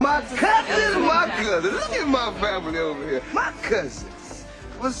cousin. Look at my family over here. My cousins.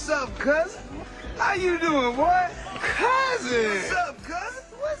 What's up, cousin? How you doing, boy? Cousin. What's up, cousin?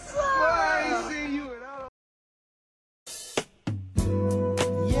 What's up? Boy, I ain't seen you in all.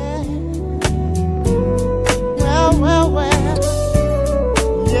 Yeah. Well.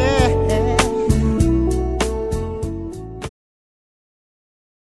 Yeah.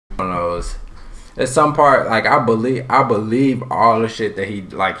 One of those. At some part, like I believe all the shit that he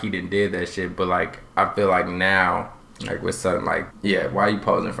did that shit, but like I feel like now, like with something like, yeah, why you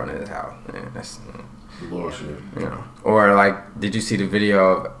posing in front of his house? Man, that's bullshit. You know. Or like, did you see the video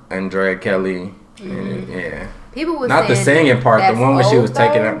of R.Jelly? Yeah. People was not the saying singing part, the one where she was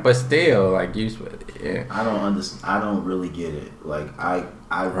taking though? it, but still, like you, yeah. I don't understand. I don't really get it. Like I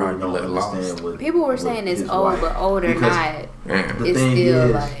really don't understand what people were saying. It's old, but older not. The thing still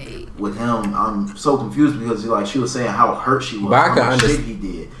is, like with him, I'm so confused because like she was saying how hurt she was but from the shit he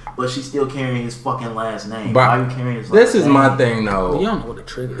did, but she's still carrying his fucking last name. But why are you carrying his this last is name? my thing though. You don't know what the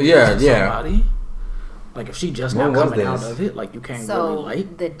trigger is. Yeah. Somebody. Like if she just not coming out of it, like you can't really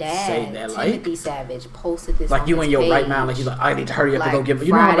like the dad, say that Timothy Savage posted this like on you his in your page, right mind, like you like I need to hurry up like and go give.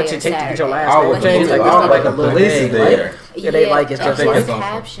 You know how much it takes to get your last name. Like change like a little thing, there. Yeah, they like it's just like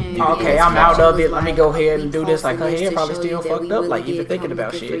caption, okay, I'm out of it. Let me go ahead and do this. Like her hair probably still fucked up. Like even thinking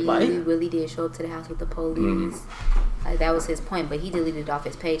about shit. Like we really did show up to the house with the police. Like that was his point, but he deleted it off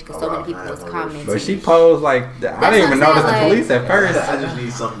his page because so many people was commenting. But she posed like I didn't even notice the police at first. I just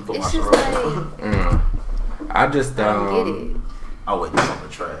need something for my it's throat. just like I just I don't get it. Oh wait, this on the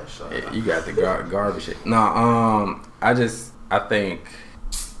trash. So. Yeah, you got the garbage shit. No, I think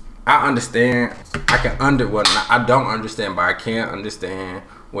I understand. I don't understand, but I can't understand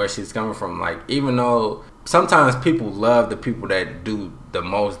where she's coming from. Like, even though sometimes people love the people that do the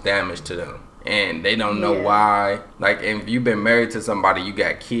most damage to them. And they don't know why. Like, if you've been married to somebody, you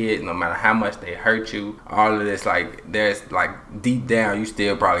got kids, no matter how much they hurt you, all of this, like, there's, like, deep down, you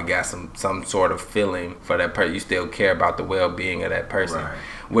still probably got some sort of feeling for that person. You still care about the well-being of that person. Right.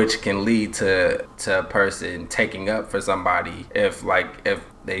 Which can lead to a person taking up for somebody if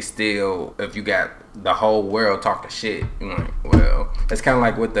you got the whole world talking shit. You're like, well, it's kind of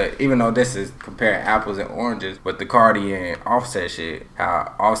like with even though this is comparing apples and oranges, but the Cardi and Offset shit,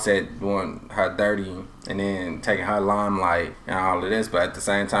 how Offset doing her dirty and then taking her limelight and all of this, but at the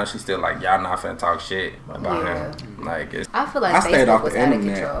same time, she's still like, y'all not finna talk shit about him. Like, I feel like Facebook was out of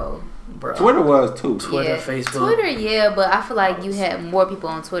control. Bro. Twitter was too. Twitter, Facebook. Twitter, yeah, but I feel like you had more people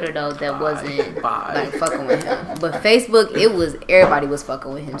on Twitter though that wasn't like fucking with him. But Facebook, everybody was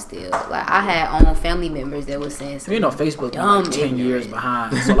fucking with him still. Like I had own family members that was saying some Facebook like 10 years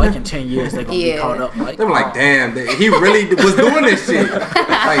behind. So like in 10 years they're gonna be caught up. Like they're like, damn, he really was doing this shit.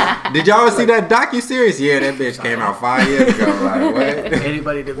 Like, did y'all see that docuseries? Yeah, that bitch came out 5 years ago. Like, what?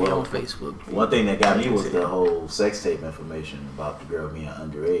 Anybody that be on Facebook. One thing that got me was the whole sex tape information about the girl being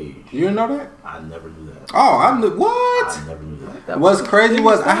underage. You didn't know that? I never knew that. Oh, I knew what? I never knew that. What's crazy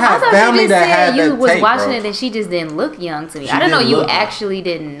was I had family that had that tape, you was watching bro. it and she just didn't look young to me. I didn't know you actually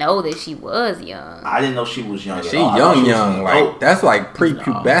didn't know that she was young. I didn't know she was young. She young. Like that's like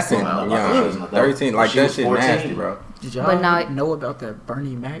prepubescent young. 13. Like that shit 14. Nasty, bro. Did y'all know about that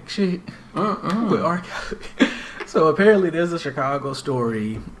Bernie Mac shit with R. Kelly? So apparently there's a Chicago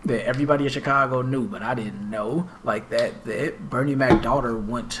story that everybody in Chicago knew, but I didn't know. Like that Bernie Mac's daughter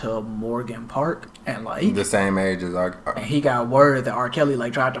went to Morgan Park and like the same age as R. And he got word that R. Kelly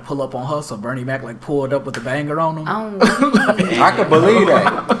like tried to pull up on her, so Bernie Mac like pulled up with the banger on him. I could believe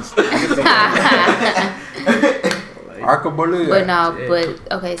that. I could believe that. But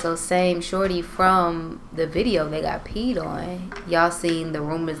okay, so same shorty from the video they got peed on. Y'all seen the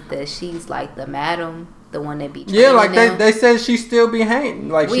rumors that she's like the madam, the one that be yeah, like they said she still be hanging.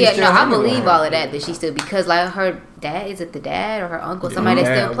 Like I believe all of that she still, because like her dad, is it the dad or her uncle, somebody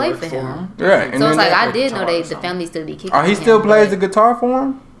that still play for him. Right. So it's like I did know the family still be kicking. Oh, he still plays the guitar for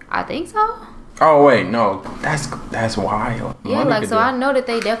him? I think so. Oh wait, no, that's wild. Yeah, like so I know that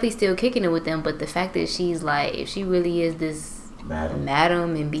they definitely still kicking it with them, but the fact that she's like, if she really is this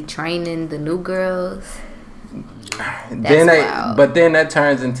madam and be training the new girls, but then that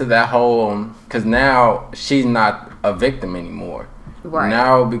turns into that whole because now she's not a victim anymore. Right.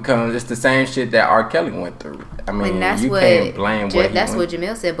 Now it becomes it's the same shit that R. Kelly went through. I mean, can't blame what that's what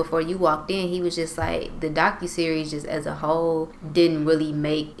Jamil said before you walked in. He was just like, the docuseries just as a whole didn't really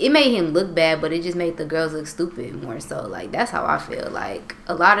made him look bad, but it just made the girls look stupid more so. Like that's how I feel. Like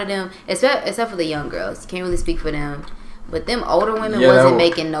a lot of them, except for the young girls, can't really speak for them. But them older women wasn't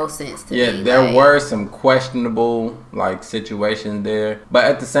making no sense to me. Yeah, there were some questionable like situations there, but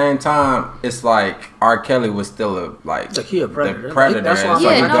at the same time, it's like R. Kelly was still a he a predator. The predator. That's why I'm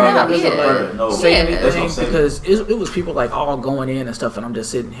say anything because it was people like all going in and stuff, and I'm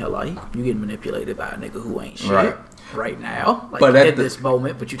just sitting here like, you getting manipulated by a nigga who ain't shit. Right now, like but at this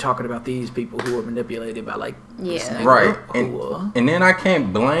moment, but you're talking about these people who are manipulated by like right, and then I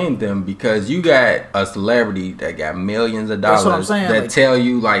can't blame them because you got a celebrity that got millions of dollars. That's what I'm saying. That like, tell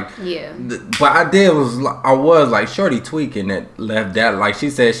you like but I was like shorty tweaking that left Dallas. Like she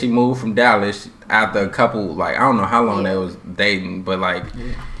said she moved from Dallas after a couple like I don't know how long they was dating, but like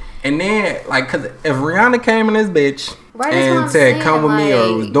and then like cause if Rihanna came in this bitch and said come with me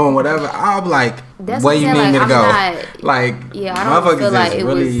or was doing whatever, I'll be like, where you need me to go? Like, I don't feel like it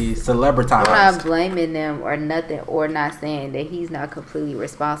really celebritized. I'm not blaming them or nothing, or not saying that he's not completely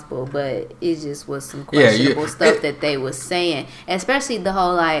responsible, but it just was some questionable stuff that they was saying, especially the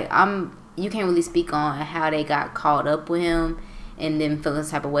whole like you can't really speak on how they got caught up with him and then feeling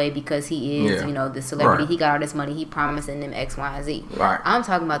some type of way because he is, the celebrity. He got all this money. He promising them X, Y, and Z. Right. I'm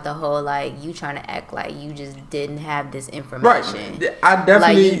talking about the whole, like, you trying to act like you just didn't have this information. Right. I definitely...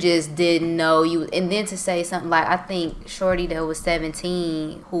 Like, you just didn't know. And then to say something like, I think Shorty that was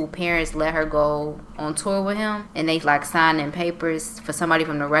 17, who parents let her go on tour with him, and they, like, signed in papers for somebody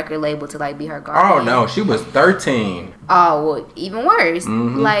from the record label to, like, be her guardian. Oh, no. She was 13. Oh, well, even worse.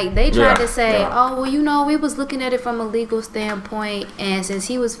 Mm-hmm. Like, they tried to say, oh, well, we was looking at it from a legal standpoint, and since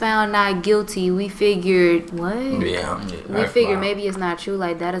he was found not guilty, we figured we figured maybe it's not true.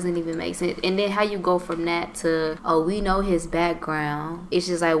 Like that doesn't even make sense. And then how you go from that to we know his background? It's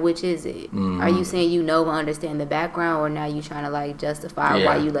just like, which is it? Are you saying you know and understand the background, or now you trying to like justify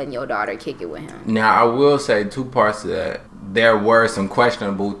why you letting your daughter kick it with him? Now I will say two parts to that. There were some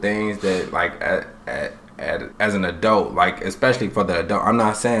questionable things that like as an adult, like especially for the adult, I'm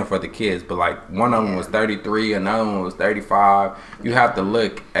not saying for the kids, but like one of them was 33, another one was 35. You have to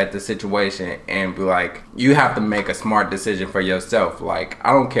look at the situation and be like, you have to make a smart decision for yourself. Like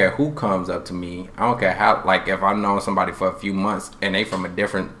I don't care who comes up to me, I don't care how, like if I've known somebody for a few months and they from a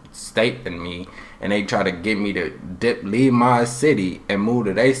different state than me and they try to get me to leave my city and move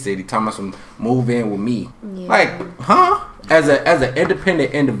to their city, talking about some move in with me, like as an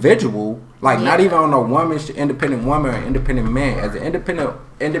independent individual. Like not even on a independent woman or independent man. As an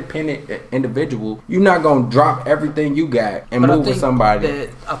independent individual, you're not gonna drop everything you got and move with somebody.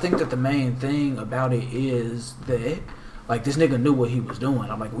 I think that the main thing about it is that like this nigga knew what he was doing.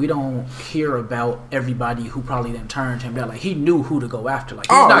 I'm like, we don't hear about everybody who probably then turned him down. Like he knew who to go after. Like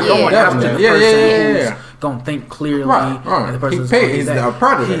he's not going after the person who's gonna think clearly and the person who's a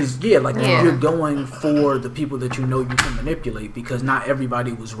predator. You're going for the people that you know you can manipulate because not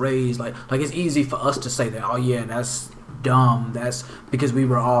everybody was raised like it's easy for us to say that that's dumb. That's because we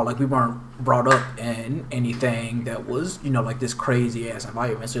weren't brought up in anything that was like this crazy ass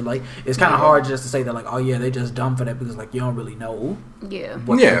environment. So like it's kind of hard just to say that like they just dumb for that because like you don't really know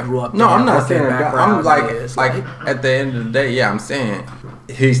what they grew up. No, I'm not saying that. I'm like at the end of the day, I'm saying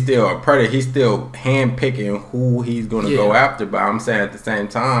he's still a predator. He's still handpicking who he's going to go after. But I'm saying at the same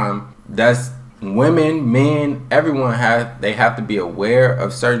time, that's women, men, everyone have to be aware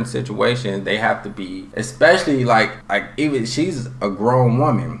of certain situations. They have to be, especially like even she's a grown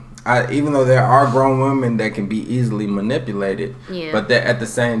woman. Even though there are grown women that can be easily manipulated, but that at the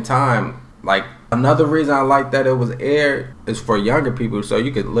same time, like another reason I like that it was aired is for younger people, so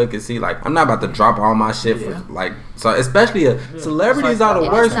you could look and see like I'm not about to drop all my shit for like so. Especially celebrities are the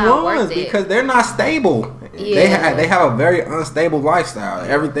worst ones because they're not stable. They have a very unstable lifestyle.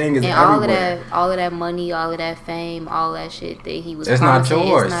 Everything is everywhere. all of that money, all of that fame, all that shit that he was. It's not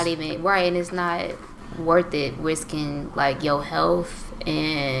yours. It's not even right, and it's not worth it risking like your health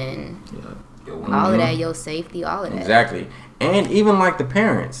and all of that, your safety, all of that. Exactly. And even like the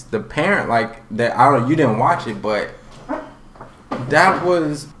parent like that, you didn't watch it, but that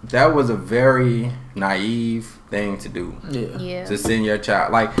was a very naive thing to do. To send your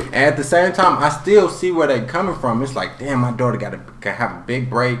child. Like, and at the same time, I still see where they're coming from. It's like, damn, my daughter can have a big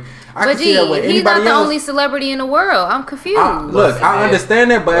break. But he's not the only celebrity in the world. I'm confused. I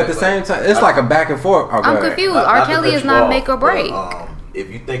understand that, but at the same time, it's like a back and forth. I'm confused. R. Kelly is not make or break. If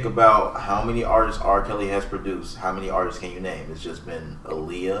you think about how many artists R. Kelly has produced, how many artists can you name? It's just been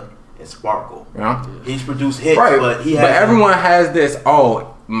Aaliyah and Sparkle. Yeah. He's produced hits, but everyone has this. I'm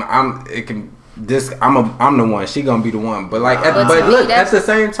the one. She gonna be the one. But like, at the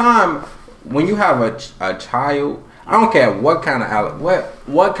same time, when you have a child, I don't care what kind of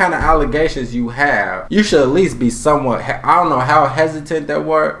what kind of allegations you have. You should at least be somewhat. I don't know how hesitant they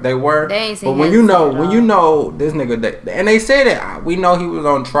were. They ain't seen but when you know this nigga, and they say that we know he was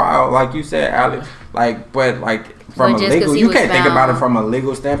on trial, like you said, Alex. From a legal, you can't think about it from a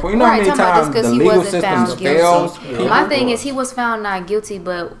legal standpoint. You know how many times the legal system fails. My thing is, he was found not guilty,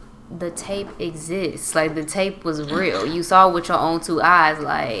 but the tape exists. Like, the tape was real. You saw with your own two eyes.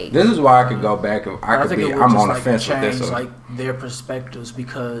 Like, this is why I could go back. I'm on the fence with this. Like their perspectives,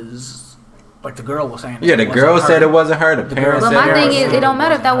 because, like, the girl was saying. Yeah, the girl said it wasn't her. The parents said it. But my thing is, it don't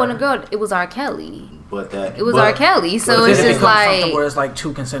matter if that wasn't a girl. It was R. Kelly. It was R. Kelly, so it's just like where it's like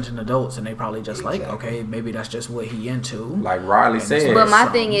two consenting adults, and they probably just like, okay, maybe that's just what he into. Like Riley said. But my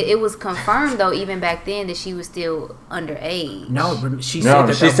thing is, it was confirmed though, even back then, that she was still underage. No, but she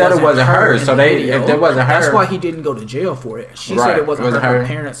said it wasn't her. So if it wasn't her, that's why he didn't go to jail for it. She said it wasn't her. Her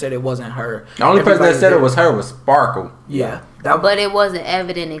parents said it wasn't her. The only person that said it was her was Sparkle. Yeah. But it wasn't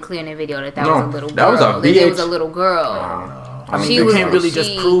evident and clear in the video that was a little girl. That was a bitch. It was a little girl. I mean, you can't really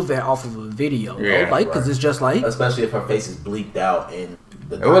just prove that off of a video, though, like, because it's just like, especially if her face is bleeped out in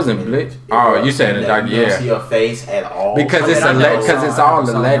the it wasn't bleeped. Oh, you said it, you don't see her face at all because it's all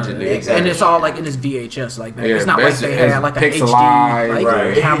allegedly, exactly. And it's all like in this VHS, like that. It's not like they had like an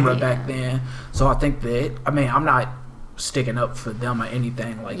HD camera back then. So I think that I'm not sticking up for them or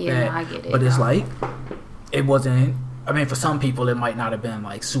anything like that. I get it. But it's like it wasn't. I mean, for some people, it might not have been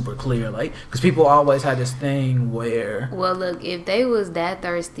like super clear, like, because people always had this thing where. Well, look, if they was that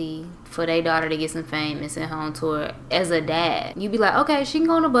thirsty for their daughter to get some fame and send her on tour as a dad, you'd be like, okay, she can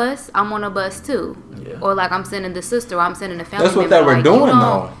go on a bus. I'm on a bus too. Yeah. Or like, I'm sending the sister, or I'm sending a family. That's what they were doing,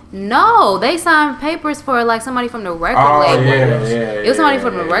 though. No, they signed papers for like somebody from the record label. It was somebody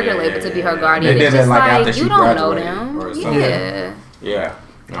from the record label to be her guardian. They did it like after she you don't know them. Yeah.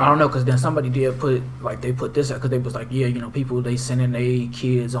 I don't know, because then somebody did put, like, they put this out, because they was like, yeah, you know, people, they sending their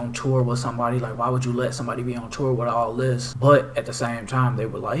kids on tour with somebody, like, why would you let somebody be on tour with all this? But at the same time, they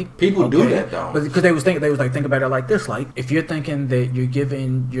were like, people do that, though. Because they was think about it like this, like, if you're thinking that you're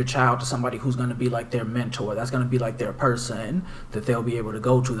giving your child to somebody who's going to be like their mentor, that's going to be like their person that they'll be able to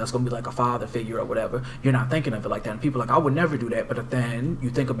go to, that's going to be like a father figure or whatever, you're not thinking of it like that. And people are like, I would never do that. But then you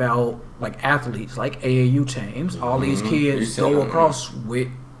think about, like, athletes, like AAU teams, all these kids go across with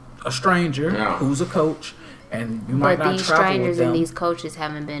a stranger who's a coach, and you might not travel with them. But these strangers and these coaches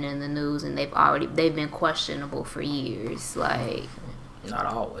haven't been in the news, and they've been questionable for years. Like, not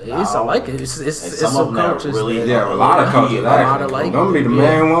always. It's like it's some coaches. Really, a lot of coaches. A lot of like them be the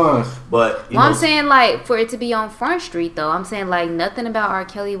main ones. But I'm saying, like, for it to be on Front Street though, I'm saying like nothing about R.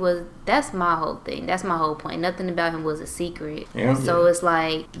 Kelly was. That's my whole thing. That's my whole point. Nothing about him was a secret. Yeah. So it's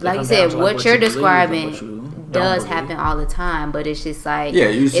like you said, what you're describing does happen all the time. But it's just like,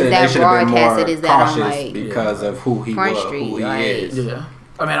 you said they should have been more cautious like, because of who he was, who he is. Yeah.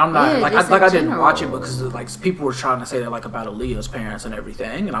 I mean, I'm not I didn't watch it because like people were trying to say that like about Aaliyah's parents and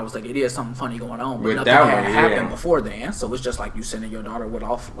everything, and I was like, it is something funny going on, but nothing had happened before then. So it's just like you sending your daughter with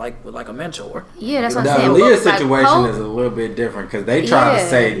a mentor. Yeah, that's what I'm saying. The Aaliyah situation is a little bit different because they try to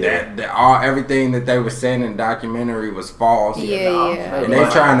say that everything that they were saying in the documentary was false. And they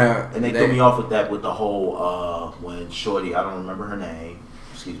trying to they threw me off with that with the whole when Shorty, I don't remember her name.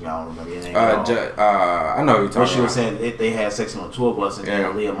 Excuse me, I don't remember your name. I know you're talking about. She was saying they had sex on a tour bus, and then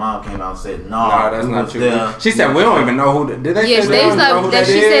Aaliyah's mom came out and said, "No, that's not true." She said, "We don't even know who." Did they? Yeah, they said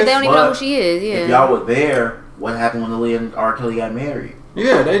they don't even know who she is. Yeah. If y'all were there, what happened when Aaliyah and R. Kelly got married?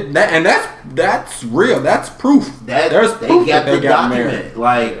 Yeah, that's real. That's proof. There's proof that they got married.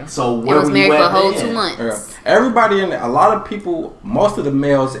 Like, so where was married for a whole 2 months. Yeah. Everybody a lot of people, most of the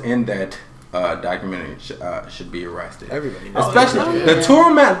males in that documentary should be arrested. Everybody, especially the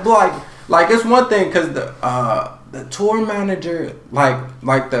tour man. Like it's one thing because the tour manager, I'm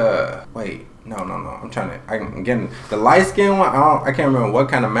getting the light skinned one. I can't remember what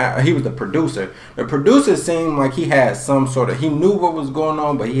kind of he was the producer. The producer seemed like he had some sort of, he knew what was going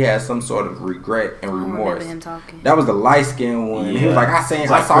on, but he had some sort of regret and remorse. Him talking. That was the light skinned one. Yeah. He was like, I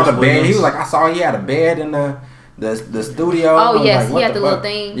saw the bed. He was like, I saw he had a bed in the studio. Oh yes, he had the little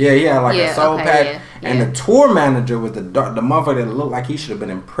thing. Yeah, he had like a soul pack. Yeah. And the tour manager was the motherfucker that looked like he should have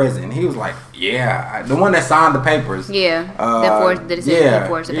been in prison. He was like, the one that signed the papers. Yeah, the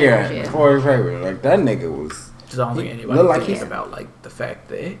forged papers. Like that nigga was. I don't think anybody thinks about like the fact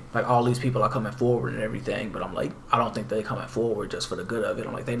that like all these people are coming forward and everything, but I'm like, I don't think they're coming forward just for the good of it.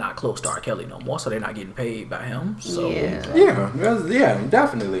 I'm like, they're not close to R. Kelly no more, so they're not getting paid by him. So definitely.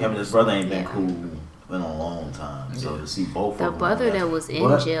 Him and his brother ain't been cool. Been a long time, so to see both the of them. brother that was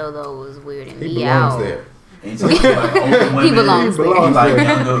in jail though was weirding me out. And so he's like, only women, He belongs there.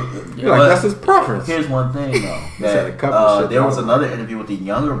 Like, that's his preference. Here's one thing though. That there was another interview with the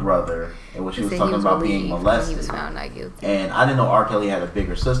younger brother, in which he was talking about being molested. He was found not guilty. And I didn't know R. Kelly had a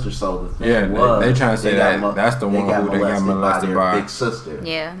bigger sister, so the thing they trying to say that's the one who they got molested by big sister.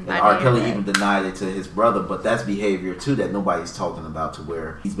 Yeah, and R. Kelly even denied it to his brother, but that's behavior too that nobody's talking about, to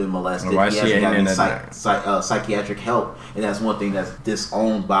where he's been molested. He hasn't got any psychiatric help, and that's one thing that's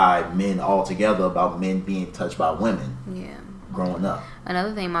disowned by men altogether, about men being touched by women. Yeah. Growing up.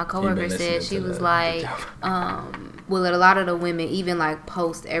 Another thing my coworker said, she was like, well, a lot of the women, even like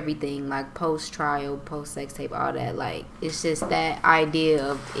post everything, like post trial, post sex tape, all that, like it's just that idea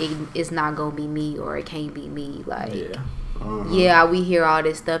of it's not gonna be me, or it can't be me. Like, yeah, we hear all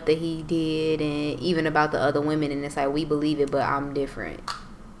this stuff that he did, and even about the other women, and it's like we believe it, but I'm different,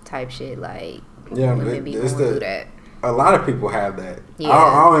 type shit. Like, women be going through that. A lot of people have that. Yeah.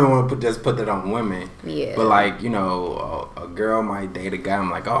 I don't even want to just put that on women. Yeah. But like, you know, a girl might date a guy.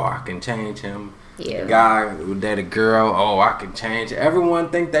 I'm like, oh, I can change him. Yeah. A guy would date a girl. Oh, I can change. Everyone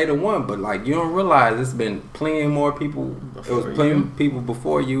think they the one, but like you don't realize it's been plenty more people. It was plenty of people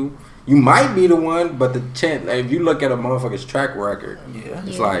before you. You might be the one, but the chance, if you look at a motherfucker's track record,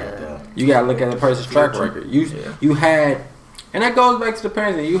 it's like you gotta look at the person's track record. You had. And that goes back to the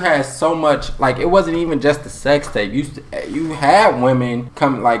parents. And you had so much, like, it wasn't even just the sex tape. You had women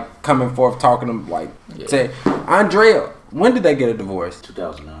coming forth talking to, like, say, Andrea, when did they get a divorce?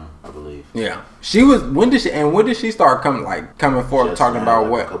 2009, I believe. Yeah, when did she start coming forth just talking about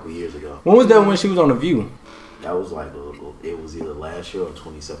what? A couple years ago. When was that? When she was on The View? That was like it was either last year or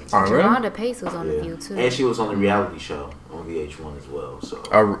 2017. Oh, really? Rhonda Pace was on The View too, and she was on the reality show on VH1 as well. So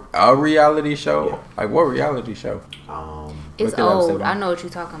a reality show, like what reality show? It's old. I know what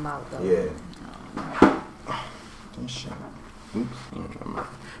you're talking about though. Yeah. Oops.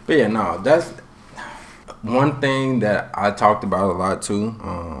 But yeah, no, that's one thing that I talked about a lot too.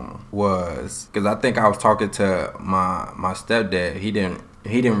 Was because I think I was talking to my stepdad. He didn't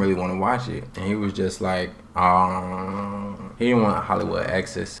really want to watch it, and he was just like, he didn't want Hollywood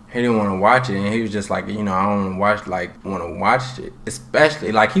Exes. He didn't want to watch it, and he was just like, you know, I don't want to watch it.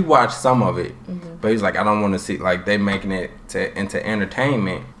 Especially like he watched some of it, but he's like, I don't want to see like they making it into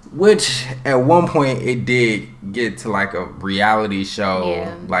entertainment. Which at one point it did get to like a reality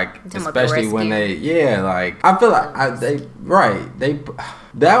show, like especially when they, like I feel like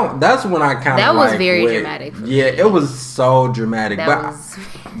that's when I kind of that was very dramatic. It was so dramatic,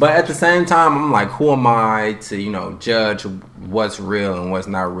 but at the same time I'm like, who am I to judge what's real and what's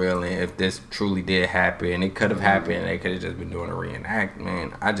not real, and if this truly did happen, it could have happened. They could have just been doing a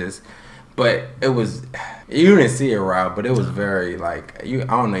reenactment. But it was, you didn't see it, Rob, but it was very like, I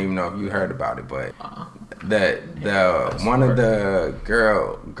don't even know if you heard about it, but one of the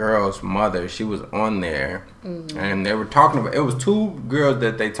girl's mother, she was on there, and they were talking about, it was two girls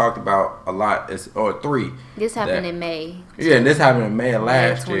that they talked about a lot, or three. This happened in May. Yeah, this happened in May of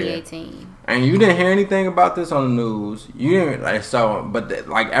last year. 2018. And you didn't hear anything about this on the news. You didn't, but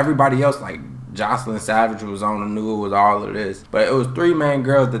everybody else, like, Jocelyn Savage was on the news with all of this, but it was three main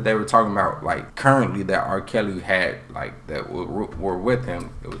girls that they were talking about, like currently that R. Kelly had, like that were with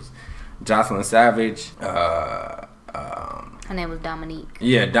him. It was Jocelyn Savage. Her name was Dominique.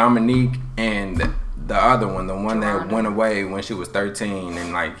 Yeah, Dominique, and the other one, the one that went away when she was 13,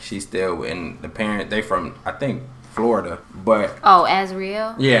 and like she's still in the parent. They from I think Florida, but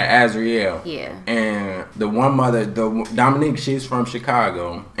Azriel. Yeah, Azriel. Yeah. And the one mother, Dominique, she's from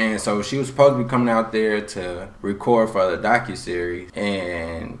Chicago, and so she was supposed to be coming out there to record for the docuseries,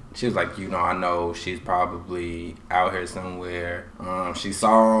 and she was like, I know she's probably out here somewhere. She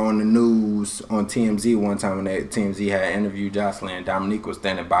saw her on the news on TMZ one time when TMZ had interviewed Jocelyn, and Dominique was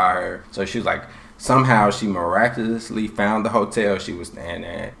standing by her, so she was like, somehow she miraculously found the hotel she was staying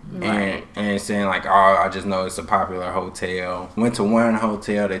at, and saying like, I just know it's a popular hotel. Went to one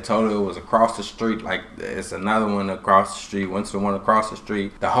hotel, they told her it was across the street, like it's another one across the street. Went to the one across the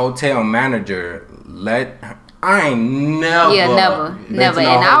street. The hotel manager I ain't never. Yeah, never. And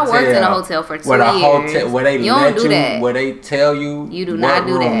I worked in a hotel for 2 years. Where they you don't do that. Where they tell you do not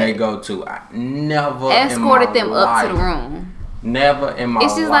do that. What room they go to. I never escorted them up to the room. Never in my life.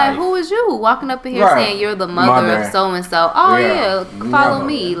 It's just like, who is you walking up in here saying you're the mother of so and so? Oh yeah, follow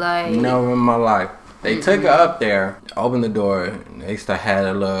me. Like, never in my life. They took her up there, opened the door, and they had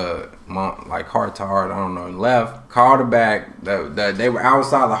a little like heart to heart. I don't know. Left, called her back. They were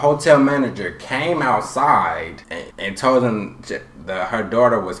outside. The hotel manager came outside and told them her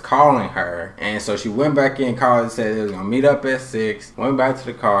daughter was calling her, and so she went back in, called, and said they was gonna meet up at 6. Went back to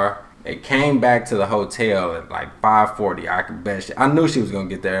the car. They came back to the hotel at like 5:40. I could bet I knew she was gonna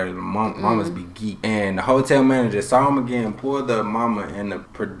get there. Mamas be geek. And the hotel manager saw him again, pulled the mama and the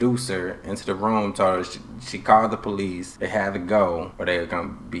producer into the room, told her she called the police. They had to go, or they were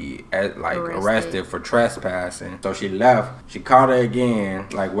gonna be arrested for trespassing. So she left. She called her again,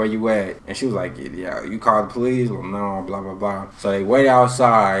 like, where you at? And she was like, yeah, you called the police? Well, no, blah blah blah. So they waited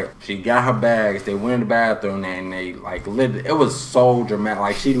outside. She got her bags. They went in the bathroom and they like literally, it was so dramatic.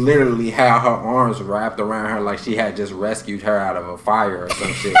 Like she literally had her arms wrapped around her like she had just rescued her out of a fire or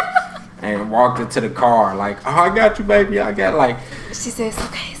some shit. And walked into the car like, oh, I got you, baby. I got like. She says,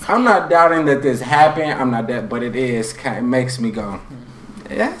 okay. I'm not doubting that this happened. I'm not that, but it is. It makes me go.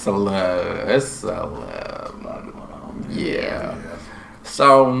 It's a little. It's a little. Yeah.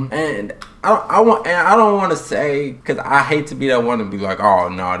 So and I don't want to say, because I hate to be that one to be like, oh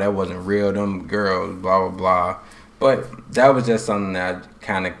no, that wasn't real. Them girls, blah blah blah. But that was just something that I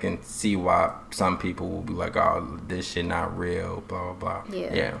kind of can see why some people will be like, oh, this shit not real, blah, blah, blah.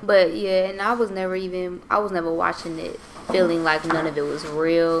 Yeah. But, yeah, and I was never watching it feeling like none of it was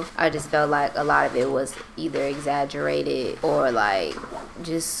real. I just felt like a lot of it was either exaggerated or, like,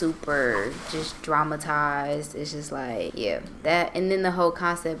 just super, just dramatized. It's just like, yeah, that. And then the whole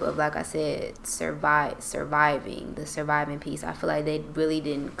concept of, like I said, surviving, the surviving piece. I feel like they really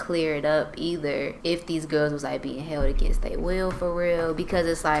didn't clear it up either if these girls was, like, being held against their will for real. Because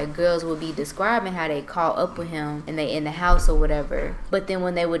it's like girls would be describing how they caught up with him and they in the house or whatever. But then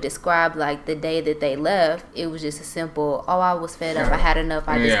when they would describe, like, the day that they left, it was just a simple, oh, I was fed up, I had enough,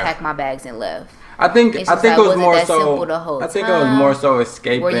 I just packed my bags and left. I think it was more so. I think it was more so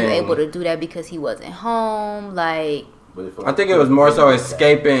escaping. Were you able to do that because he wasn't home? Like, I think it was more so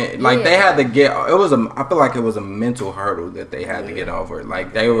escaping. Like they had to get. I feel like it was a mental hurdle that they had to get over.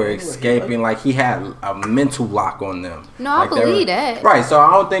 Like they were escaping. Like he had a mental lock on them. No, I believe that. Right. So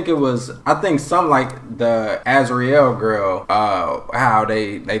I don't think it was. I think some like the R.Jelly girl. How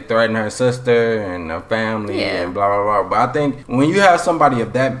they threatened her sister and her family and blah blah blah. But I think when you have somebody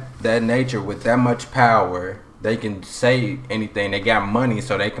of that nature with that much power, they can say anything. They got money,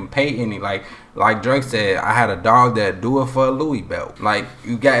 so they can pay any. Like Drake said, I had a dog that do it for a Louis belt. Like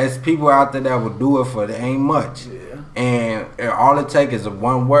you got, it's people out there that will do it for the ain't much. Yeah. And all it take is a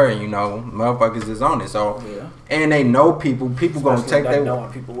one word, you know, motherfuckers is on it. So and they know people. People gonna take their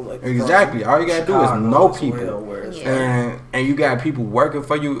like exactly. All you gotta do is know people. And you got people working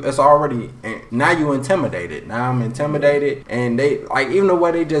for you. It's already, and now you intimidated. Now I'm intimidated, and they like even the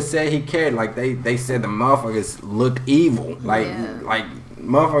way they just said he cared. Like they said the motherfuckers looked evil. Like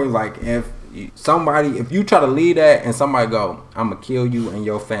motherfuckers like if you try to lead that and somebody go, I'm gonna kill you and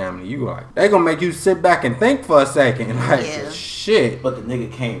your family, you like they gonna make you sit back and think for a second. Like shit. But the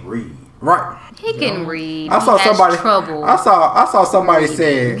nigga can't read. Right. He can read. I saw somebody. Trouble. I saw somebody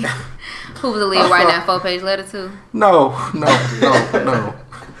said. Who was the lead writing that 4-page letter to? No.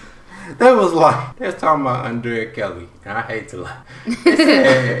 That was like they was talking about R.Jelly, and I hate to lie.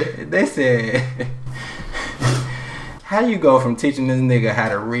 They said how you go from teaching this nigga how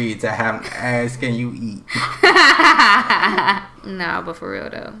to read to having to ask, can you eat? Nah, but for real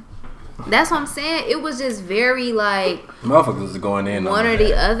though. That's what I'm saying. It was just very like motherfuckers was going in one or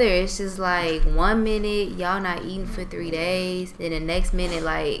the other. It's just like 1 minute y'all not eating for 3 days, then the next minute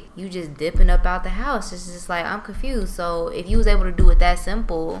like you just dipping up out the house. It's just like I'm confused. So if you was able to do it that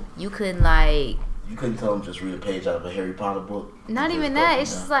simple, you couldn't tell them just read a page out of a Harry Potter book. Not even that.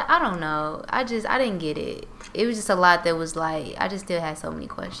 It's just like I don't know. I didn't get it. It was just a lot that was like I just still had so many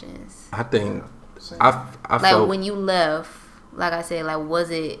questions. I think I like felt, when you left, like I said, like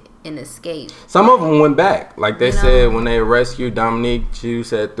was it an escape? Some of them went back. Like they said when they rescued Dominique, she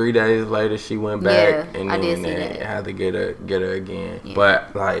said 3 days later she went back and then they had to get her again. Yeah.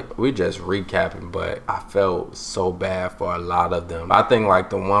 But like we just recapping, but I felt so bad for a lot of them. I think like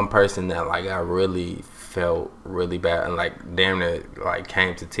the one person that like I really felt really bad and like damn near like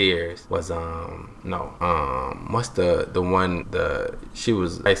came to tears was what's the one she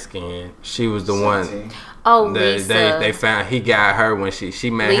was light skinned. She was the 17. One. Oh, Lisa. They found he got her when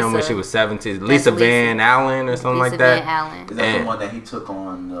she met him when she was 17. Lisa Van Allen or something like that. Van Allen. Is that the one that he took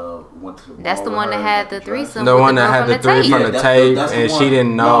on? Went to the that's the one that had the threesome. The one that had the threesome from the tape, and she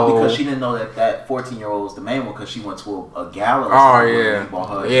didn't know. No, because she didn't know that 14-year-old was the main one because she went to a gala.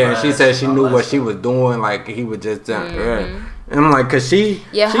 Oh yeah, she said she knew what she was doing. Like he was just And I'm like, cause she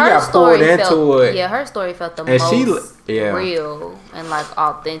got pulled into it. Yeah, her story felt the most real and like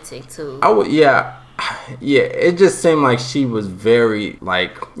authentic too. Yeah, it just seemed like she was very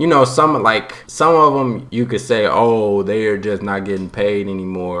like, you know, some of them you could say, oh, they are just not getting paid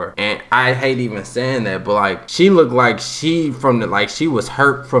anymore, and I hate even saying that, but like she looked like she was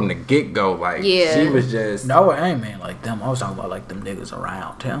hurt from the get go, like she was just. No, I ain't mean like them. I was talking about like them niggas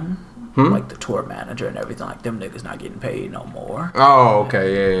around him. Like the tour manager and everything, like them niggas not getting paid no more. Oh,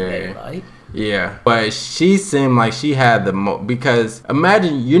 okay, yeah. Yeah, but she seemed like she had the because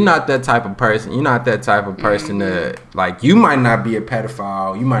imagine you're not that type of person. You're not that type of person to like. You might not be a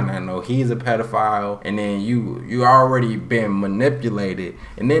pedophile. You might not know he's a pedophile, and then you already been manipulated,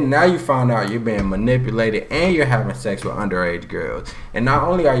 and then now you find out you're being manipulated, and you're having sex with underage girls. And not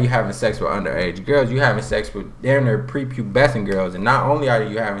only are you having sex with underage girls, you're having sex with damn near prepubescent girls. And not only are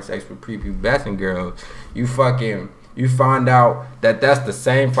you having sex with prepubescent girls, you find out that that's the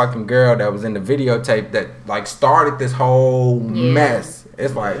same fucking girl that was in the videotape that like started this whole mess.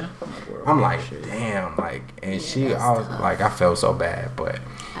 It's like, I'm like, damn, like, and I was like, I felt so bad, but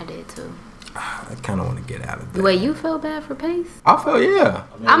I did too. I kind of want to get out of there. Wait, you felt bad for Pace? I felt, yeah.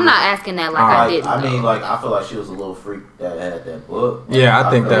 I mean, I'm not asking that like I didn't. I mean, like, I feel like she was a little freak that had that book. Yeah, I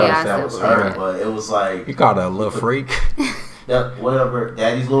think that was her, but it was like. You called her a little freak? That whatever,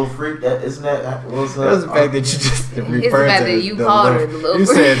 daddy's little freak. That isn't that. What's that? That's the fact that you just referred to. It's the fact that you called her the little freak. You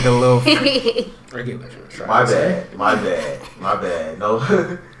said the little freak. My bad. No,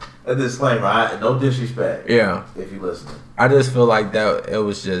 a disclaimer. No disrespect. Yeah. If you listening. I just feel like that it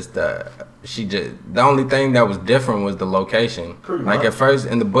was just the only thing that was different was the location. Pretty like much. At first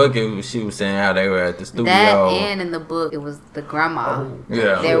in the book she was saying how they were at the studio. That and in the book it was the grandma.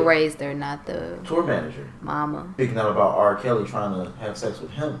 That raised her, not the tour manager. Mama. Speaking out about R.Kelly trying to have sex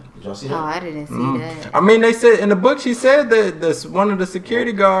with him. Did y'all see that? Oh, I didn't see that. I mean, they said in the book she said that one of the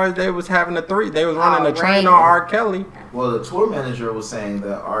security guards they was having they was running a train on R. Kelly. Well, the tour manager was saying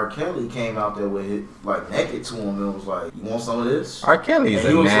that R. Kelly came out there with it, like naked to him and was like, "You want some of this?" R. Kelly's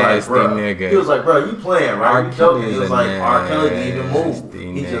a nasty nigga. He was like, "Bro, you playing, right? You joking?" He was like, "R. Kelly didn't even move.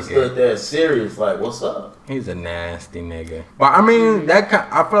 He just stood there serious, like, what's up?" He's a nasty nigga. But I mean,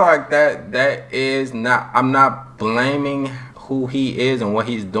 I feel like that is not. I'm not blaming who he is and what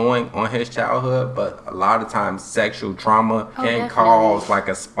he's doing on his childhood, but a lot of times sexual trauma can cause like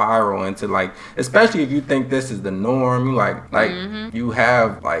a spiral into like, especially if you think this is the norm, you you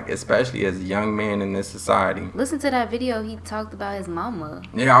have like, especially as a young man in this society. Listen to that video, he talked about his mama.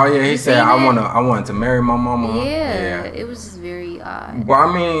 Yeah, oh yeah, he said I wanted to marry my mama. Yeah, it was just very odd. Well,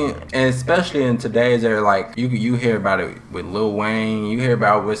 I mean, and especially in today's era, like you hear about it with Lil Wayne, you hear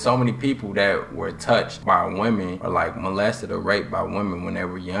about it with so many people that were touched by women or like molested or raped by women when they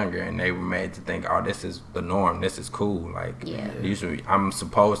were younger, and they were made to think, oh, this is the norm, this is cool, like usually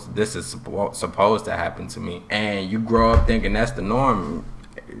this is supposed to happen to me, and you grow up thinking that's the norm.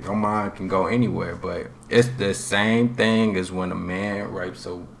 Your mind can go anywhere, but it's the same thing as when a man rapes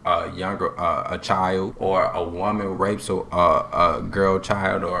a child, or a woman rapes a girl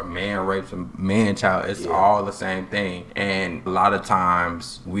child, or a man rapes a man child. It's all the same thing. And a lot of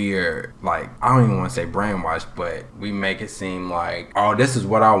times we're like, I don't even want to say brainwashed, but we make it seem like, oh, this is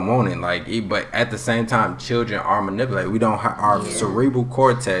what I wanted. Like, but at the same time, children are manipulated. We don't have our cerebral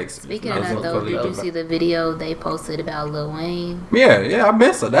cortex. Speaking of that, though, did you see the video they posted about Lil Wayne? Yeah, I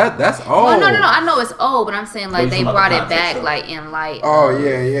missed it. That's old. Well, no, I know it's old, but I'm saying like they brought it back like in light. Oh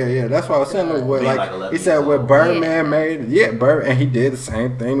yeah. That's what I was saying. With, like he said, with Birdman made, and he did the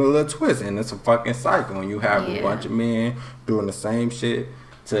same thing with Lil Twist, and it's a fucking cycle. And you have a bunch of men doing the same shit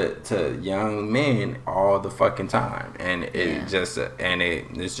to young men all the fucking time, and it's just a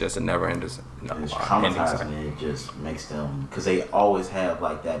never ending. It's traumatizing, and it just makes them, because they always have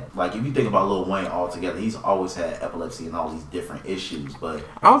like that. Like if you think about Lil Wayne altogether, he's always had epilepsy and all these different issues. But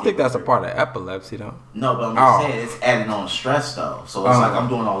I don't think that's a part of epilepsy though. No, but I'm just saying it's adding on stress though. So it's like I'm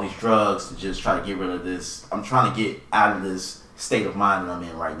doing all these drugs to just try to get rid of this. I'm trying to get out of this state of mind that I'm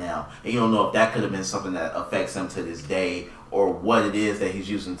in right now, and you don't know if that could have been something that affects him to this day, or what it is that he's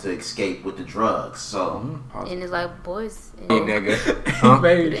using to escape with the drugs. So and it's like, boys, he made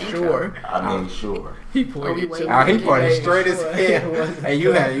sure. I made sure. He pointed straight as hell. And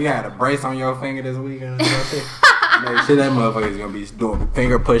you had a brace on your finger this weekend. Make sure that motherfucker's gonna be doing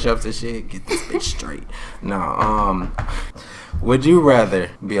finger push-ups and shit. Get this bitch straight. No, would you rather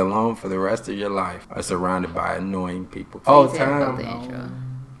be alone for the rest of your life or surrounded by annoying people? Oh, time. The intro.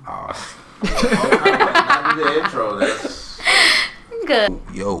 Not the intro. That's good.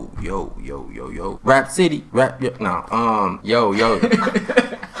 Yo. Rap City. Yo.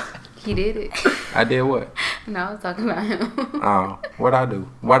 He did it. I did what? No, I was talking about him. Oh, what I do?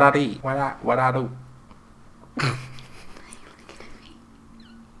 What I eat? What I do?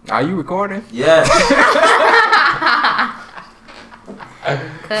 Are you recording? Yes.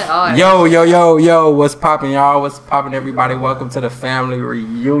 Cut all Yo, what's poppin', y'all? What's poppin', everybody? Welcome to the family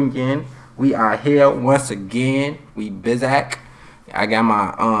reunion. We are here once again. We Bizak. I got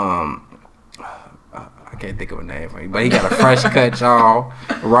my I can't think of a name for you, but he got a fresh cut, y'all.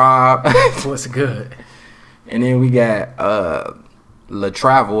 Rob. What's good? And then we got La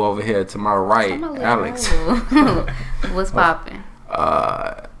Travel over here to my right, Alex. What's poppin'?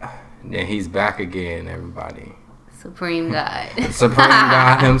 Then he's back again, everybody. Supreme God. Supreme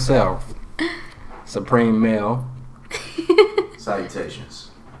God himself. Supreme male. Salutations.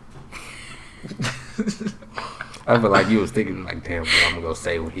 I feel like you was thinking like, damn, bro, I'm gonna go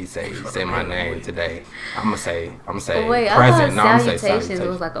say what he say. He say my name today. I'm gonna say wait, present. I thought salutations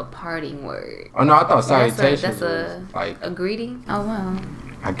was like a parting word. Oh no, I thought salutations that's was like a greeting. Oh wow.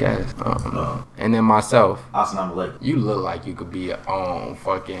 I guess. And then myself. Assalamu alaikum. You look like you could be on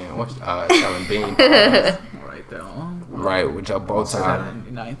fucking selling bean. Right there. Right, with your bow tie.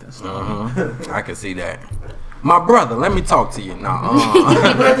 99th and stuff. I can see that. My brother, let me talk to you now.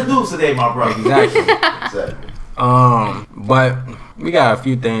 What you have to do today, my brother? Exactly. But we got a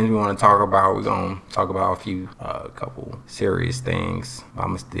few things we want to talk about. We're gonna talk about a couple serious things. I'm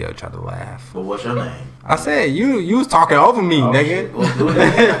gonna still try to laugh. But what's your name? I said you was talking over me, nigga. We'll do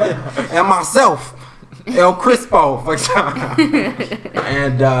it. And myself, El Crispo, for example.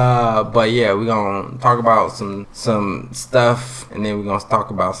 And but yeah, we're gonna talk about some stuff, and then we're gonna talk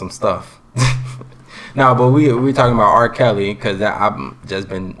about some stuff. No, but we talking about R.Jelly because I've just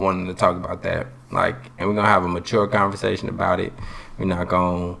been wanting to talk about that. Like, and we're gonna have a mature conversation about it. We're not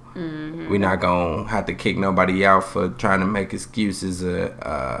gonna have to kick nobody out for trying to make excuses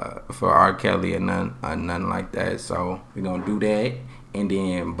for R.Jelly or nothing like that. So we're gonna do that. And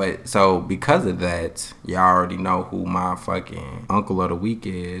then, because of that, y'all already know who my fucking uncle of the week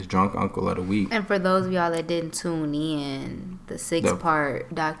is, drunk uncle of the week. And for those of y'all that didn't tune in, the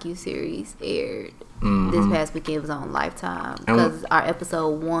 6-part docu-series aired this past weekend. It was on Lifetime because our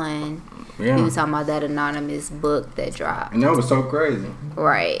episode 1, we was talking about that anonymous book that dropped. And that was so crazy.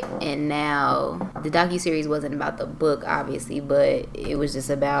 Right. And now, the docu-series wasn't about the book, obviously, but it was just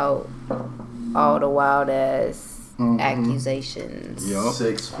about all the wild-ass accusations. Yep.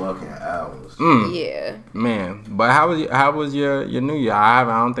 6 fucking hours. Yeah. Man, but how was your New Year? I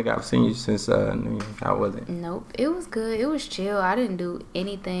don't think I've seen you since New Year. How was it? Nope. It was good. It was chill. I didn't do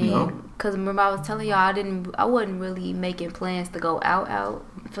anything. No? Cause remember I was telling y'all I wasn't really making plans to go out.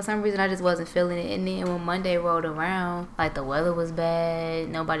 For some reason I just wasn't feeling it. And then when Monday rolled around, like the weather was bad.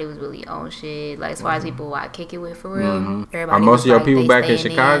 Nobody was really on shit. Like as far as people I kick it with for real. Everybody Are most of your like, people back in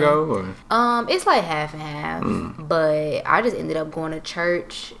Chicago? Or? It's like half and half. But I just ended up going to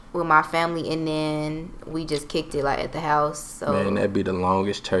church with my family, and then we just kicked it like at the house. So man, that'd be the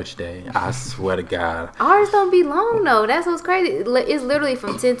longest church day. I swear to God. Ours don't be long though. That's what's crazy. It's literally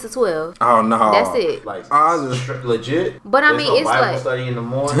from 10 to 12. Oh no, that's it. Like ours is legit. But I mean, it's Bible like study in the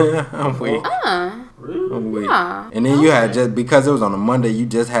morning. I'm weak. Really? I'm weak. Huh. And then you had just because it was on a Monday, you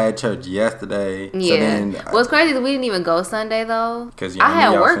just had church yesterday. Yeah. So then, what's crazy is we didn't even go Sunday though. Cause I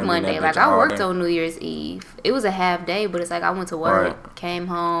had y'all work finna Monday. be that Like bitch I all worked day. on New Year's Eve. It was a half day, but it's like I went to work, came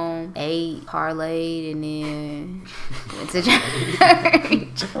home, ate, parlayed, and then went to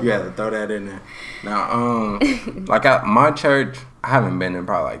church. You had to throw that in there. Now, like my church, I haven't been in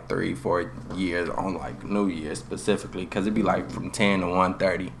probably like 3-4 years on like New Year specifically, cause it'd be like from 10 to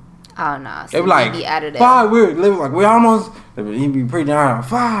 1:30. Oh no, So it was like be out of that. 5. We living like we almost. He'd be preaching out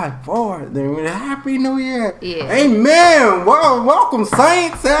 5, 4. Then we Happy New Year. Yeah. Amen. Welcome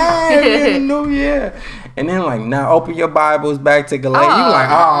saints. Happy New Year. And then like now open your Bibles back to Galatians. You like,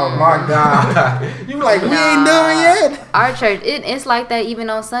 oh my God. You like, we ain't done yet. Our church, it's like that even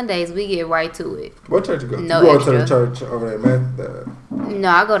on Sundays. We get right to it. What church you go? No you go extra. to the church over there, man. No,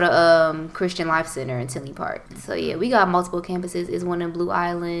 I go to Christian Life Center in Tinley Park. So yeah, we got multiple campuses. It's one in Blue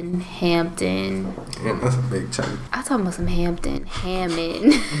Island, Hampton. Damn, that's a big church. I'm talking about some Hampton,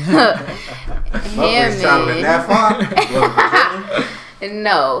 Hammond. Traveling that far?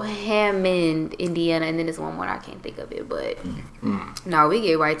 No, Hammond, Indiana, and then there's one more I can't think of it, but no, we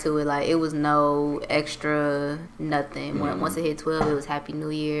get right to it. Like it was no extra nothing. Once it hit 12, it was Happy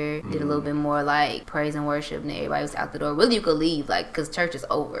New Year. Did a little bit more like praise and worship, and everybody was out the door. Really, you could leave like because church is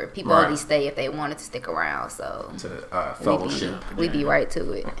over. People only stay if they wanted to stick around. So to fellowship. We be right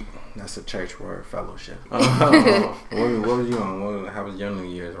to it. That's a church word, fellowship. What was you on? How was your New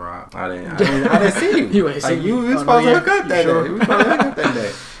Year's, Rob? I didn't see you. You ain't like, see you me. was supposed to hook up that day. You was supposed to hook up that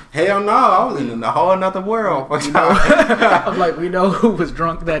day. Hell no, I was in a whole nother world. I'm like, we know who was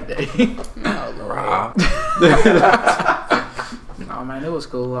drunk that day. Oh, Lord. Rob. No, mean, it was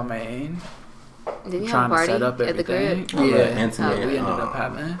cool. I mean, Did you trying have a to set up party at the everything. crib? Yeah, Intimate. we ended up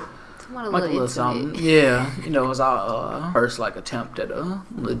having Like a like a little little something. intimate. Yeah, you know, it was our first like attempt at a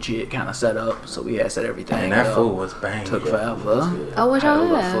legit kind of setup. So we had set everything. And that up. food was banging. Took forever. Oh, what Had y'all all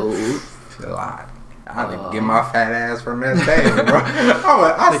the have? food. A lot. I didn't get my fat ass from that table, bro.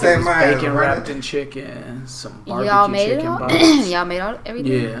 I Think said it was my ass bacon right wrapped in chicken, some barbecue Y'all made it chicken all? bites. Y'all made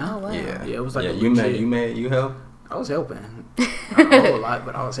everything? Yeah. Oh, wow. Yeah, Yeah, it was like yeah. a You legit- you helped. I was helping. Not a whole lot,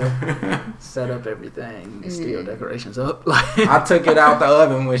 but I was helping set up everything, still decorations up. Like I took it out the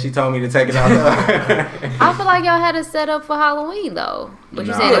oven when she told me to take it out the oven. I feel like y'all had a set up for Halloween, though. But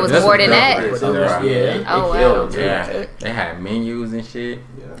you Nah, said it was this more was than that? different. Yeah. Oh, wow. Yeah, they had menus and shit.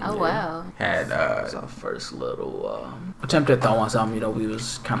 Oh, wow. Had That was our first little attempt at throwing something. You know, we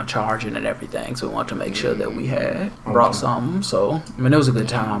was kind of charging and everything, so we wanted to make sure that we had brought something. So I mean, it was a good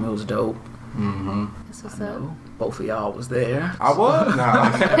time. It was dope. That's what's up. Both of y'all was there. I was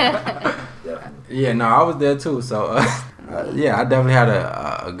no. Yeah, no, I was there too. So yeah, I definitely had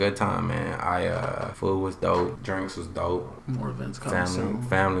a good time, man. Food was dope, drinks was dope. More events coming soon.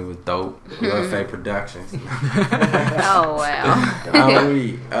 Family was dope. USA Productions. Oh,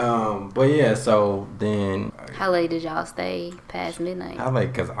 wow. But yeah, so then How late did y'all stay past midnight? I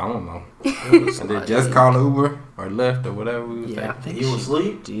like, cause I don't know. It was And they like- just called Uber or Lyft or whatever we was Yeah, I taking. think You she was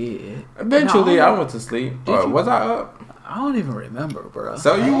asleep? did. Eventually, No, I went to sleep. Or you? was I up? I don't even remember, bro.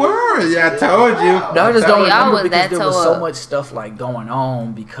 So you were. Yeah, I told you. No, I just don't Y'all remember was because that there was toe so up. much stuff like going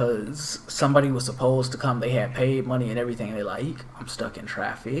on because somebody was supposed to come. They had paid money and everything. And they're like, I'm stuck in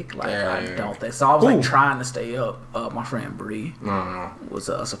traffic. Like, I don't think. So I was like trying to stay up. My friend Bree was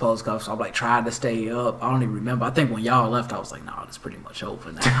supposed to come. So I'm like trying to stay up. I don't even remember. I think when y'all left, I was like, nah, it's pretty much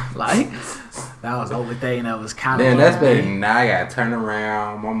over now. Like, that was the only thing that was kind of. Then that's been, now I gotta turn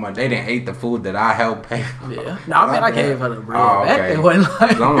around. Mama, they didn't ate the food that I helped pay for. Yeah. No, I mean, I gave her the bread Oh, back. okay. It wasn't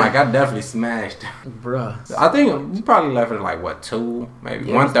like. So I'm like, I definitely smashed. Bruh. I think we probably left at like, what, 2? Maybe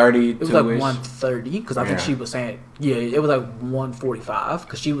Yeah, 1:30, It was 2-ish. like 1:30 because I think Yeah. she was saying, yeah, it was like 1:45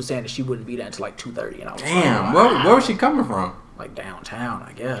 because she was saying that she wouldn't be there until like 2:30, and I was Damn, like, where was she coming from? like downtown,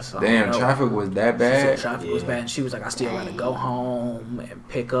 I guess. I Damn, don't know. traffic was that She said bad? traffic was bad, and she was like, I still gotta go home and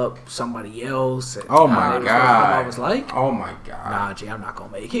pick up somebody else. And Oh my I God. was like, Oh my God. nah, G, I'm not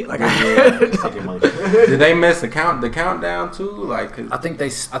gonna make it. Like, Take your money. Did they miss the countdown too? Like, 'cause I think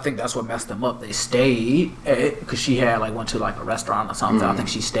that's what messed them up. They stayed because she had like went to like a restaurant or something. I think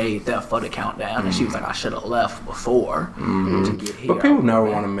she stayed there for the countdown, and she was like, I should have left before to get here. but people never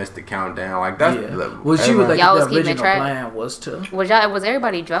want to miss the countdown. Like that's Yeah. look, Well, she was like, Y'all the was keeping original track? plan was to. Was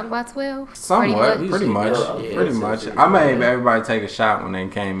everybody drunk by 12? somewhat, Pretty pretty much, Yeah. pretty much. I made everybody take a shot when they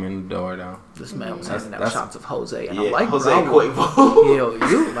came in the door though. This man was handing out that's- shots of Jose, and Yeah, I'm like, Jose bro, Cuervo. yo,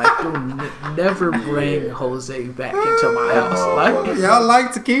 you like you never bring Jose back into my house, like Y'all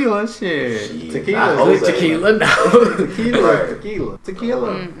like tequila, shit. Shit, Tequila, not Jose. tequila, no. tequila, Right.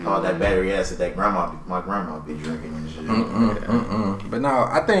 tequila. All that battery acid that my grandma be drinking and shit. But no,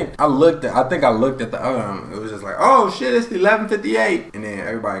 I think I looked at the it was just like, oh shit, it's 11:58, and then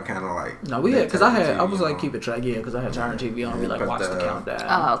everybody kind of like. No, we had because I was like keep it track, yeah, because I had turned TV on, we like But watch the the- countdown.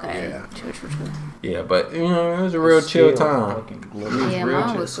 Oh, okay. Yeah. True. Yeah, but you know, it was a real chill time. Fucking glitter. Yeah, real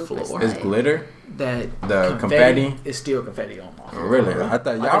mine chill. was super Floor. It's slight. glitter. That The confetti? is still confetti on my floor. Really? I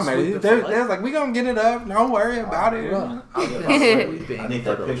thought y'all just made sweep it. it They for was life. like, we gonna get it up. Don't worry about it. Bruh, I need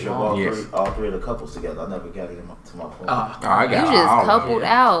that picture of Yes. all three of the couples together. I never got it to my phone. Oh, I You got just all of coupled it.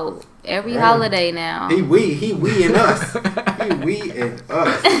 out every holiday now. He we and us. He we and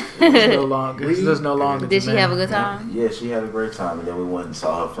us. It's no longer. There's no longer. Did she Jermaine. have a good time? Yeah, she had a great time, and then we went and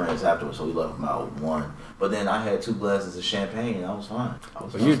saw her friends afterwards, so we left about 1. But then I had 2 glasses of champagne, and I was fine.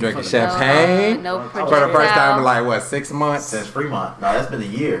 So you drinking champagne No for the first time in projectile. like what 6 months? Since Fremont. No, that's been a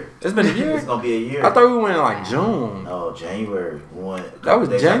year. It's been a It's year. gonna be a year. I thought we went in like June. No, January. We went a That couple was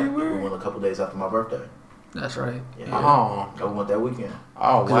days January? we went a couple days after my birthday. That's right. Yeah. Oh, I went that weekend.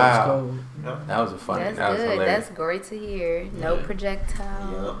 oh wow. Cold. That was a funny. That's That was good. hilarious. That's great to hear. No Yeah.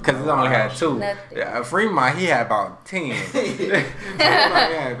 projectile. Cause he only had 2. Nothing. Yeah, Fremont he had about 10. Fremont, he had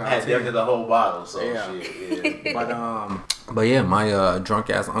I about had 10. emptied the whole bottle, so Yeah. shit. Yeah. But yeah, my drunk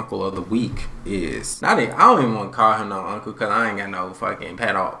ass uncle of the week is not even, I don't even want to call him no uncle because I ain't got no fucking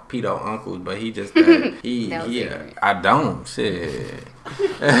pedo uncles, but he just he No secret. I don't shit.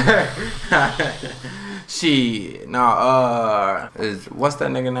 She is what's that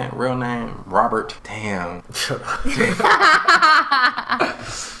nigga name? Real name? Robert. Damn.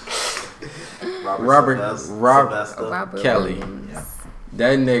 Robert Robert Kelly. Williams.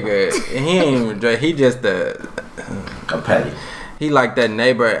 That nigga, he ain't even drink. He just A petty. he like that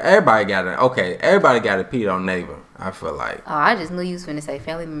neighbor. Everybody got a pedo neighbor. I feel like. Oh, I just knew you was finna say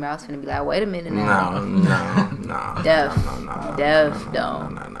family member. I was finna be like, wait a minute now. No. Def. Hey,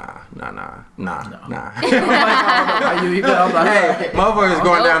 motherfuckers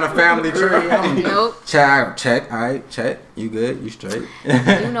going down the family tree. Nope. Check. All right, check. You good? You straight?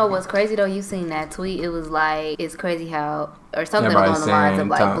 You know what's crazy though? You seen that tweet? It was like, it's crazy how, or something along the lines of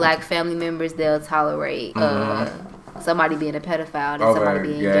like black family members, they'll tolerate somebody being a pedophile and somebody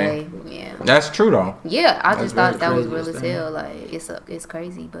being gay. Yeah, that's true though. Yeah, I just thought that was real as hell. Like it's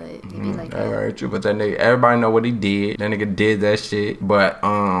crazy, but it be like that. Very true. But then everybody know what he did. That nigga did that shit. But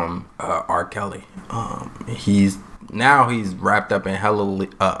R. Kelly, he's wrapped up in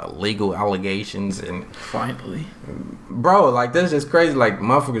hella legal allegations and finally, bro, like that's just crazy. Like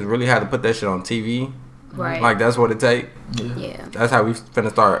motherfuckers really had to put that shit on TV. Right. Like that's what it take. Yeah. That's how we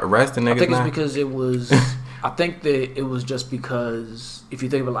finna start arresting niggas. I think now? it's because it was. I think that it was just because if you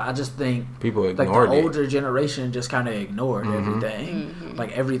think about it, I just think people ignored like the it. older generation just kind of ignored everything.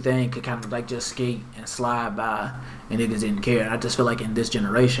 Like everything could kind of like just skate and slide by, and niggas didn't care. And I just feel like in this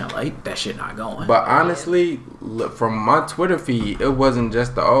generation, like that shit not going. But honestly, look, from my Twitter feed, it wasn't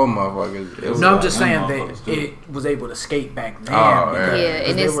just the old motherfuckers. It was I'm just saying that it was able to skate back then.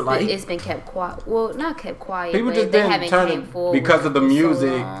 And it's been kept quiet. Well, not kept quiet. People but just they didn't haven't came forward because of the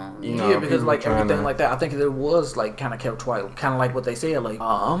music. So you know, yeah, because like everything like that, I think it was like kind of kept quiet, kind of like what they said, like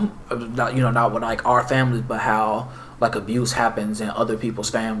not with like our families, but how like abuse happens in other people's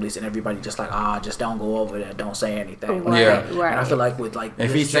families, and everybody just like just don't go over there, don't say anything. Right, And I feel like with like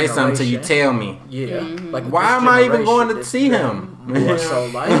if he say something to you, tell me. Yeah, like why am I even going to see him? More so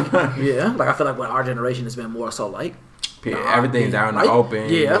like like I feel like with our generation, it's been more so like. Everything's out in the open.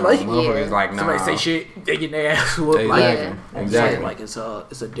 Yeah, like like somebody say shit, they get their ass whooped. Exactly. Like it's a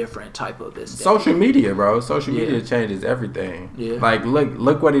different type of this. Social media, bro. Social media changes everything. Yeah. Like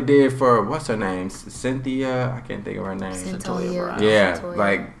look what it did for what's her name, Cynthia. I can't think of her name. Centolia. Yeah,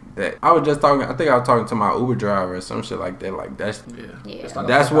 like that. I was just talking. I think I was talking to my Uber driver or some shit like that. Like that's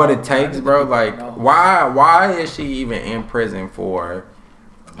that's what it takes, bro. Like why is she even in prison for?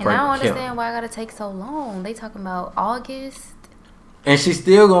 And I don't understand why I gotta take so long. They talking about August. And she's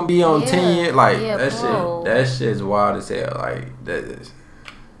still gonna be on 10 years. Like that shit's wild as hell. Like that is.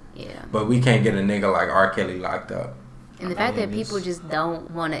 Yeah. But we can't get a nigga like R. Kelly locked up. And the fact that people just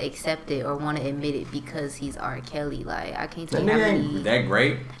don't want to accept it or want to admit it because he's R. Kelly, like I can't tell you how many. That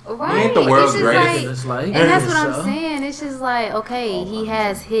great. Right. He ain't the world's greatest. And that's what I'm saying. It's just like, okay, he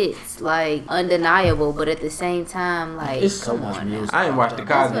has hits, like undeniable, but at the same time, like, it's so much music. I ain't watched the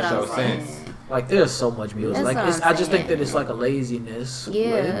Cosby Show since. Like there's so much music. Like I just think that it's like a laziness.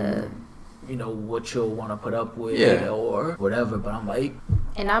 Yeah. With, what you'll want to put up with or whatever. But I'm like.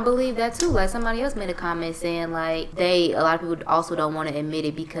 And I believe that too. Like somebody else made a comment saying like a lot of people also don't want to admit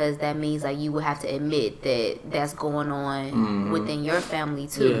it because that means like you would have to admit that that's going on within your family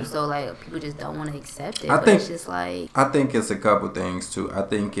too. Yeah. So like people just don't want to accept it. I think it's just like I think it's a couple things too. I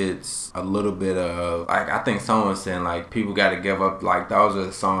think it's a little bit of like I think someone's saying like people got to give up like those are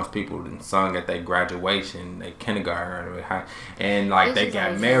the songs people sung at their graduation, their kindergarten, and like they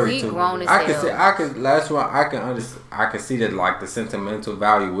got like, married to. I can see that like the sentimental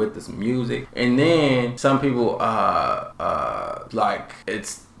value with this music, and then some people like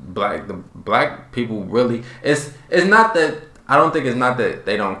it's the black people really it's not that I don't think it's not that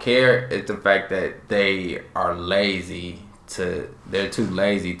they don't care, it's the fact that they are they're too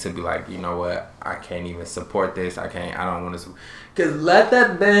lazy to be like, you know what, I can't even support this, I don't want to, because let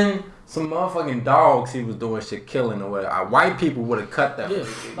that been some motherfucking dogs he was doing shit killing or whatever. White people would have cut that. Yeah.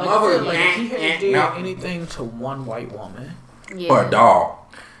 Like if he had did anything to one white woman. Or a dog.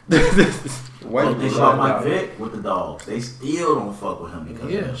 What they shot Mike Vick with the dogs. They still don't fuck with him because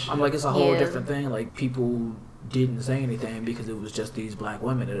of that shit. I'm like, it's a whole different thing. Like people didn't say anything because it was just these black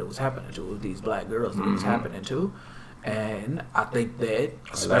women that it was happening to. It was these black girls that it was happening to. And I think that,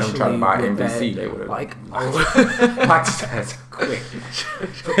 especially trying to buy with NBC, that, they would have like that's quick.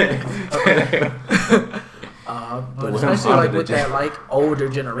 But especially like with that like older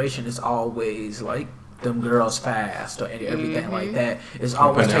generation, it's always like them girls fast or everything like that. It's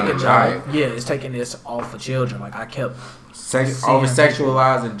always taking it's taking this off of children. Like I kept over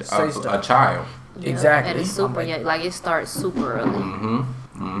sexualizing a child. Exactly. And it's super young. Like it starts super early.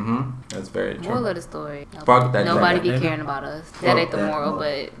 That's very true. Moral of the story. Fuck that. Nobody be caring about us. That ain't the moral,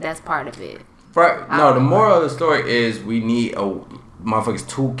 but that's part of it. The moral of the story is we need motherfuckers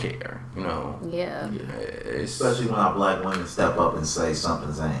to care, you know. Yeah. Especially when our black women step up and say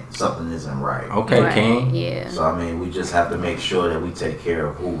something isn't right. Okay, right. King. Yeah. So I mean, we just have to make sure that we take care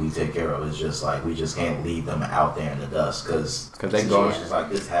of who we take care of. It's just like we just can't leave them out there in the dust because they go. Situations like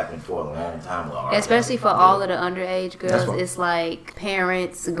this happened for a long time with our Especially for all of the underage girls, it's like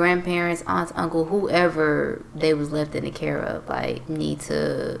parents, grandparents, aunts, uncle, whoever they was left in the care of, like need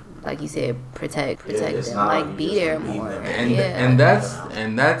to, like you said, protect them, like be there more. And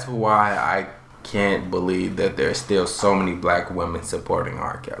that's why I can't believe that there's still so many black women supporting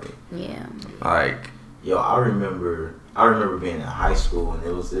R. Kelly. Yeah. Like, yo, I remember being in high school and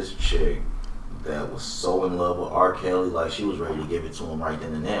there was this chick that was so in love with R. Kelly, like she was ready to give it to him right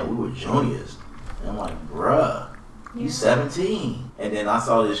then and there. We were juniors. And I'm like, bruh, you 17. And then I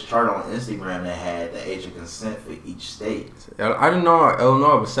saw this chart on Instagram that had the age of consent for each state. I didn't know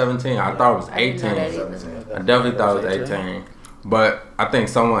Illinois was 17. I thought it was 18. I definitely thought it was 18. But I think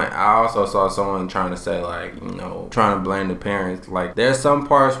I also saw someone trying to say, like, you know, trying to blame the parents. Like, there's some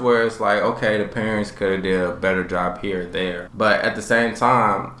parts where it's like, okay, the parents could have did a better job here or there. But at the same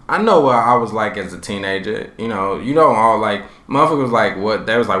time, I know what I was like as a teenager. You know, all like, motherfuckers was like,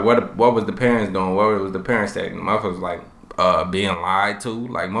 what was the parents doing? What was the parents saying? Motherfuckers was like, being lied to.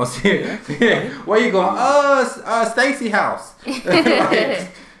 Like, most where you going? Stacy house.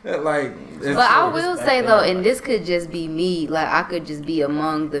 But I will say though, and this could just be me, like I could just be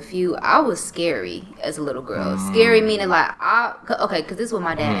among the few. I was scary as a little girl. Scary meaning like because this is what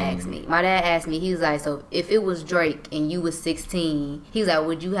my dad asked me. My dad asked me, he was like, so if it was Drake and you was 16, he was like,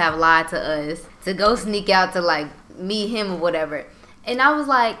 would you have lied to us to go sneak out to like meet him or whatever? And I was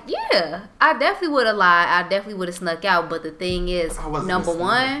like, yeah, I definitely would have lied. I definitely would have snuck out. But the thing is, number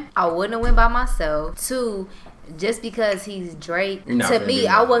one, I wouldn't have went by myself. Two, just because he's Drake, to me,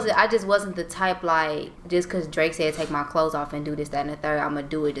 I just wasn't the type like, just because Drake said take my clothes off and do this, that, and the third, I'm gonna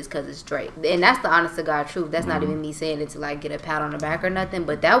do it just because it's Drake. And that's the honest to God truth. That's not even me saying it to like get a pat on the back or nothing,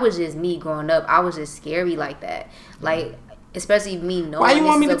 but that was just me growing up. I was just scary like that. Like, especially me knowing. Why you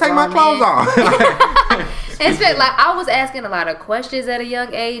want me to take my clothes off? It's like I was asking a lot of questions at a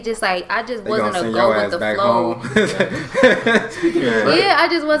young age. It's like I just wasn't a go with the flow. Yeah, I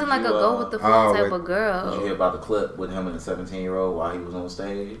just wasn't like a go with the flow type of girl. Did you hear about the clip with him and the 17-year-old while he was on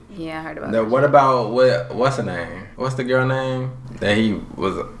stage? Yeah, I heard about that. What about what's her name? What's the girl name that he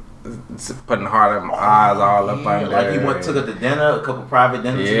was putting hard eyes all up on like he took her to dinner, a couple private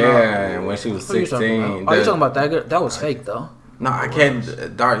dinners. Yeah, when she was 16. You talking about that girl? That was fake though. No, I can't.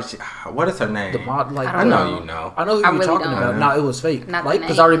 What is her name? I know you know. I know who you're talking about. No, it was fake. Like,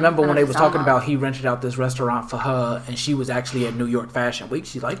 because I remember when they was talking about he rented out this restaurant for her, and she was actually at New York Fashion Week.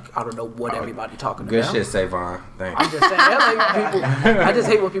 She's like, I don't know what everybody talking good about. Good shit, Savon. Thanks. I'm just saying. I just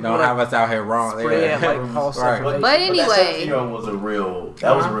hate when people don't have us out here wrong. False right. But anyway, that was a real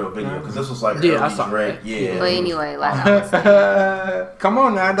video because this was like I saw Drake. Yeah. But anyway, like I was saying, come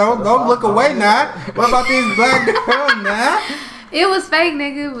on now, don't look away now. What about these black girls now? It was fake,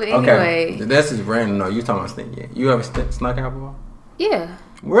 nigga. But anyway, this is random. No, you talking about sneak? You ever snuck out before? Yeah.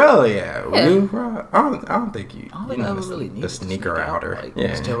 Really? Yeah. You, bro? I don't think you. I don't really need the sneaker outer. Like,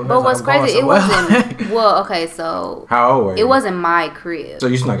 yeah. But what's crazy? It wasn't. Well, okay, so how old were you? It wasn't my crib. So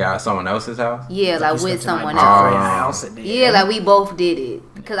you snuck out at someone else's house? Yeah, like with someone else. Yeah, like we both did it.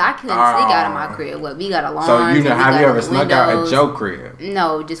 Because I couldn't sneak out of my crib. Well, we got alarms. So have you ever snuck out at your crib?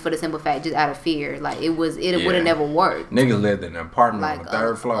 No, just for the simple fact, just out of fear. Like it would have never worked. Niggas lived in an apartment on the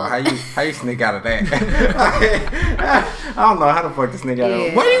third floor. How you sneak out of that? I don't know how the fuck to sneak out of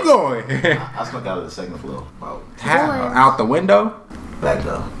that. Where you going? I snuck out of the second floor. Out the window? Back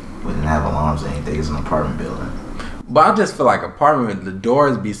though. We didn't have alarms or anything. It's an apartment building. But I just feel like apartment, the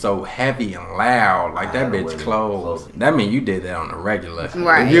doors be so heavy and loud. Like that bitch closed. That mean you did that on the regular.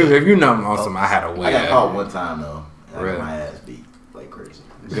 Right. If you know awesome, I had a way. I got caught one time though. Really? My ass beat like crazy.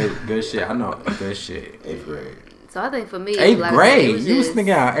 Good shit. I know. Good shit. 8th grade. So I think for me, 8th grade. You was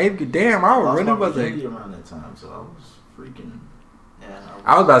thinking out 8th grade. Damn, I really wasn't around that time. So I was freaking. Yeah.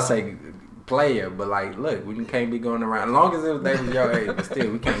 I was about to say player, but like, look, we can't be going around. As long as they was your age, but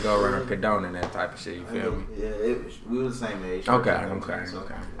still, we can't go around condoning that type of shit. You feel me? Yeah, we were the same age. Okay.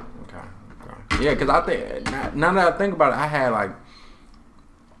 Yeah, because I think now that I think about it, I had like,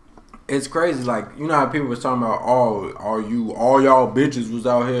 it's crazy. Like, you know how people was talking about, all y'all bitches was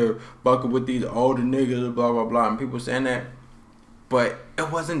out here bucking with these older niggas, blah blah blah, and people saying that. But it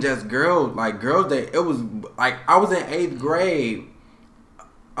wasn't just girls. Like girls, it was like I was in 8th grade.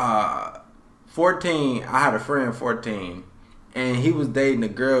 14, I had a friend 14, and he was dating a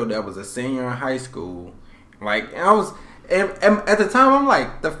girl that was a senior in high school. Like, and And at the time, I'm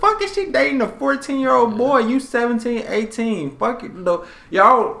like, the fuck is she dating a 14-year-old boy? You 17, 18. Fuck it.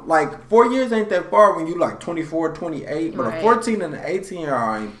 Y'all, like, 4 years ain't that far when you like 24, 28. But a 14 and an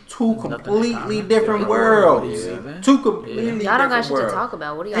 18-year-old ain't two completely different worlds. Yeah. Two completely different worlds. Y'all don't got shit to talk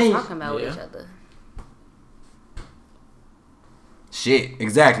about. What are y'all talking about with each other? Shit,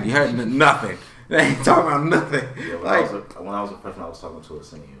 exactly. You heard nothing. They ain't talking about nothing. Yeah, when I was a freshman, I was talking to a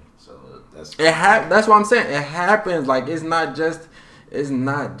senior. So that's what I'm saying. It happens. Like it's not just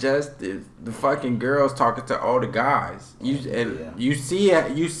the fucking girls talking to older guys. You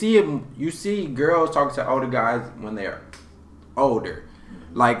see girls talking to older guys when they're older.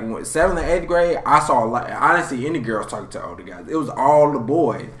 Like 7th and 8th grade, I didn't see any girls talking to older guys. It was all the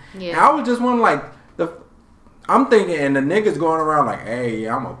boys. Yeah. And I was just one like I'm thinking, and the niggas going around like, hey,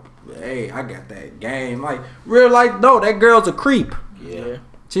 I got that game. Like, real life, no, that girl's a creep. Yeah.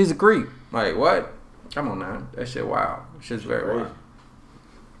 She's a creep. Like, what? Come on now. That shit wild. Shit's very wild.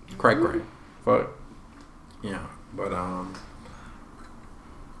 Crack. Fuck. Yeah. But,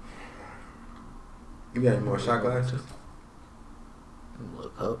 you got any more shot glasses?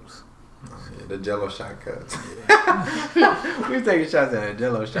 Little cups. Oh, yeah, the Jello shot cups. Yeah. We was taking shots at a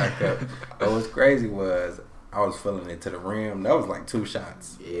Jello shot cup. But what's crazy was I was filling it to the rim. That was like 2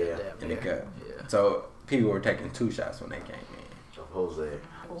 shots. Yeah. In the cup. Yeah. So people were taking 2 shots when they came in. Jose.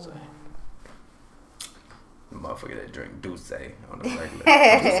 The motherfucker that drink Douce on the regular.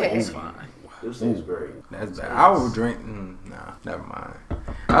 Douce is fine. Douce is great. That's bad. I would drink. Nah, never mind.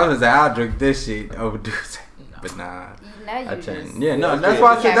 I was gonna say I'll drink this shit over Douce, but nah. I changed. Yeah, no. That's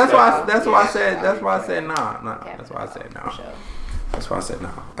why I said. That's why I said. That's why I said nah. That's why I said no. That's why I said no.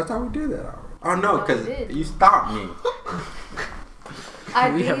 I thought we did that already. Oh no, because you stopped me.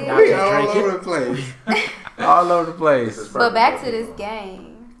 We all over the place. All over the place. But back to this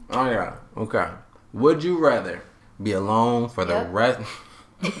game. Oh yeah. Okay. Would you rather be alone for the rest?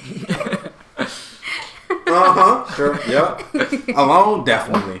 Sure. Yep. Alone,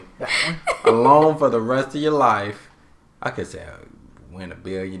 definitely. Alone for the rest of your life. I could say win $1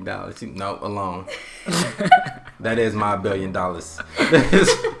 billion. No, alone. That is my $1 billion.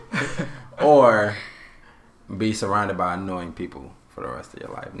 Or be surrounded by annoying people for the rest of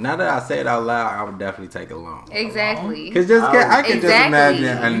your life. Now that I say it out loud, I would definitely take alone. Exactly. Because I can just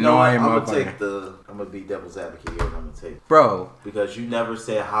imagine annoying motherfucker. I'm gonna be devil's advocate here, and I'm gonna take bro, because you never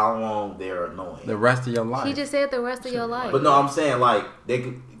said how long they're annoying. The rest of your life. He just said the rest of your life. But no, I'm saying like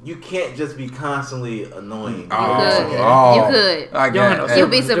you can't just be constantly annoying. You could. You'll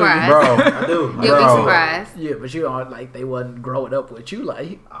be surprised, bro. I do. You'll be surprised. Yeah, but you aren't like they wasn't growing up with you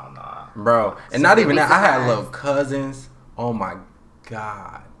like. Oh nah, bro. And not even that. I had little cousins. Oh my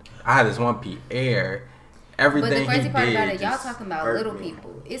god. I had this one Pierre. Everything but the crazy part about it, y'all talking about little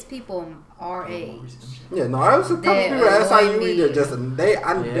people. It's people our age. Yeah, no, I was a couple people. That's how you read it.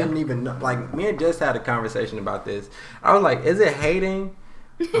 Didn't even know. Like me and Jess had a conversation about this. I was like, is it hating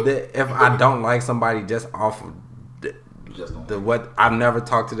that if I don't like somebody just off of the what I've never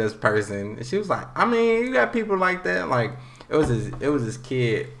talked to this person? And she was like, I mean, you got people like that. Like it was this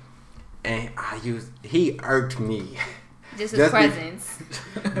kid, and he irked me. Just his presence.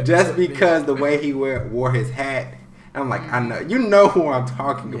 Just because the way he wore his hat. I'm like, I know who I'm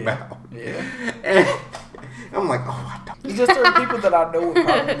talking about. Yeah. And I'm like, oh, I don't. It's just certain people that I know would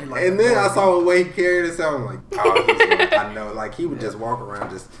probably like. And then I saw the way he carried himself. I'm like, oh, I know. Like he would just walk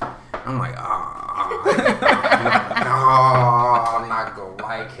around I'm like, I'm not gonna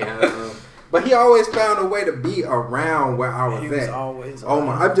like him. But he always found a way to be around where I was at. Always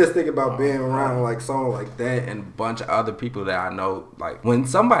I'm just thinking about being around like someone like that and a bunch of other people that I know. Like when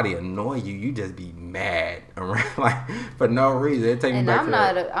somebody annoy you, you just be mad around like for no reason. It take me back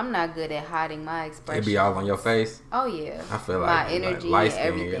I'm not good at hiding my expression. It be all on your face. Oh yeah. I feel my like energy like and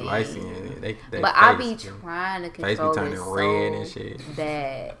everything. Light skin, they but I be trying to control face be turning red and shit.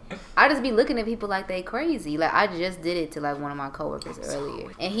 Bad. I just be looking at people like they crazy. Like I just did it to like one of my coworkers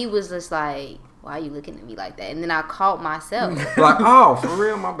earlier, and he was just like, why are you looking at me like that? And then I caught myself. Like, oh, for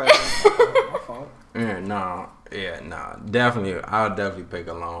real, my bad. My fault. Yeah, definitely, I'll definitely pick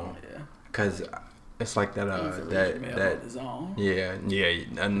alone. Yeah. Cause it's like that,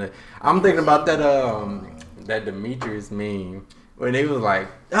 yeah. And I'm thinking about that Demetrius meme when they was like,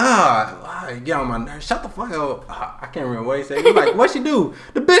 get on my nerves. Shut the fuck up. I can't remember what he said. He was like, what she do?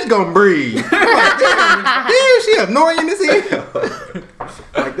 The bitch gonna breathe. Like, damn, she annoying as hell.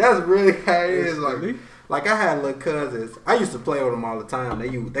 Like that's really how it is. Like I had little cousins. I used to play with them all the time.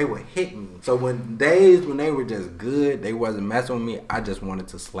 They would hit me. So when they were just good, they wasn't messing with me. I just wanted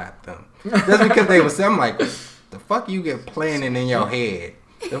to slap them. Just because they was. I'm like, the fuck you get planning in your head.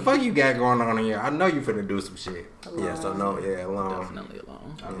 The fuck you got going on here? I know you finna do some shit. Alone. Yeah, so no, yeah, alone. Definitely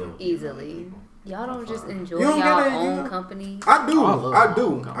alone. Easily. Y'all don't just enjoy You don't y'all gotta- own company. I do. I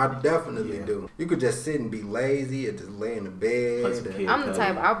I definitely do. You could just sit and be lazy or just lay in the bed. I'm the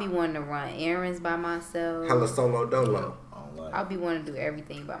type, I'll be wanting to run errands by myself. Hella solo dolo. I'll be wanting to do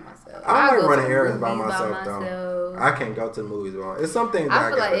everything by myself. I I'll like go running to errands by movies myself though. I can't go to the movies by myself. It's something that I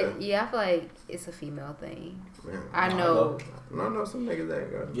feel gotta, like I feel like it's a female thing. Man. I know. No, some niggas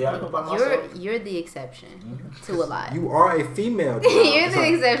that go. Yeah, I go by myself. You're the exception to a lot. You are a female. You're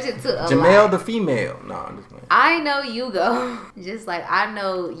the exception to a lot. Jamel the female. No, I'm just playing. I know you go. Just like I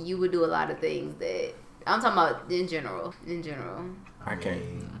know you would do a lot of things that I'm talking about in general. I can't.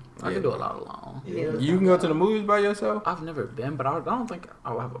 I can do a lot alone. Yeah. You can go to the movies by yourself? I've never been, but I don't think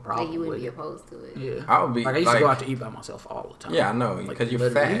I would have a problem Like you wouldn't with be it. opposed to it. Yeah, I would be. like I used to go out to eat by myself all the time. Yeah, I know, because you're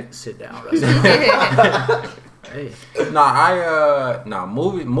literally fat. Sit down. Rest. Hey,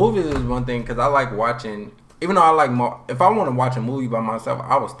 Movies is one thing because I like watching. Even though I like if I want to watch a movie by myself,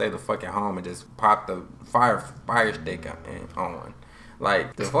 I would stay the fuck at home and just pop the fire stick on.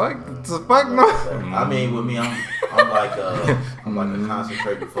 Like the fuck no. I mean, with me, I'm like a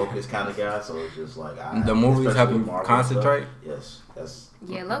concentrated, focused kind of guy. So it's just like the movies help you Marvel concentrate. Stuff, yes, that's.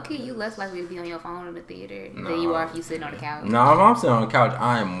 Yeah, low key, you less likely to be on your phone in the theater than you are if you sitting on the couch. No, if I'm sitting on the couch,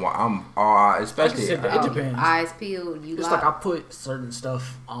 I'm especially it depends. Eyes peeled, you it's locked. like I put certain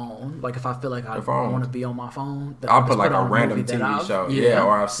stuff on. Like if I feel like I want to be on my phone, then I'll just put like a on random movie that TV show. I've- Yeah,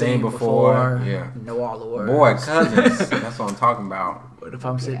 or I've seen before. Yeah. Know all the words. Boy, cousins. That's what I'm talking about. But if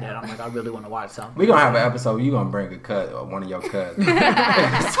I'm sitting there, I'm like, I really want to watch something. We gonna have an episode where you gonna bring a cut or one of your cousins.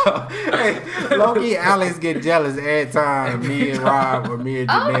 So, hey, low-key, Alex get jealous every time me and Rob or me and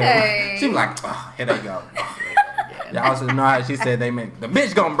Jamel. Okay. She be like, oh, here they go. Y'all should know how she said they meant the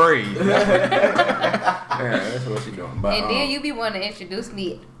bitch gonna breathe. Yeah, that's what she doing. But, And then you be wanting to introduce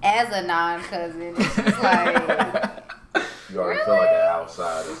me as a non-cousin. It's just like... You already feel like an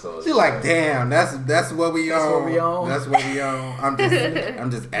outsider, so she like, damn, that's what we That's on. what we on. That's what we on. I'm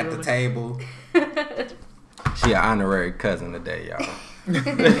just at the table. She an honorary cousin today, y'all.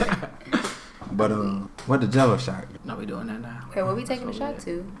 But what the Jello shot? No, we doing that now. Okay, what we taking a shot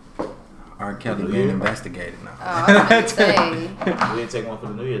to? R.Jelly being investigated now. Oh, I was about to say. we didn't take one for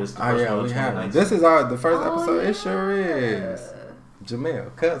the New Year. This is the Oh first yeah, one we of have. 2019. This is the first Oh, episode. yeah. It sure is.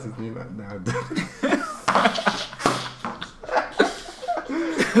 Jamel, cousins, you know.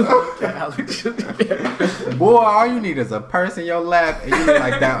 Boy, all you need is a purse in your lap, and you look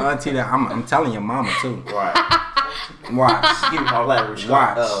like that auntie that I'm telling your mama too. Right. Watch, Give me a lot of respect.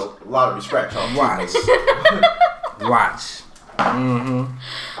 Watch. A lot of respect. watch, watch. Mm-hmm.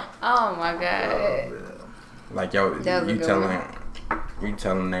 Oh my god. Like yo, That was a you good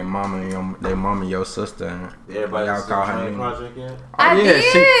telling their mama, your sister. And Everybody y'all see call the her Train name. Project yet? I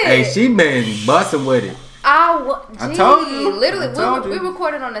did. She been busting with it. I told you. Literally, I told we you.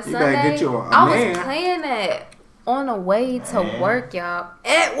 recorded on a You Sunday. better get you a I man. was playing that on the way to Man. work, y'all.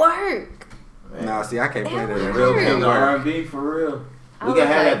 At work. Nah, see, I can't play that. Real Real Real king work. R&B for real. I We was can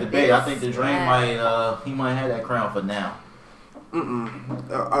have like, that debate. I this think the Dream rap. he might have that crown for now.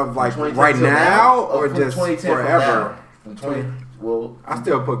 Of like 2010 right till now or From just 2010 forever. From 20. Well, I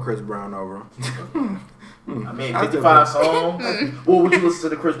still put Chris Brown over him. I mean, I 55 songs. Well, would you listen to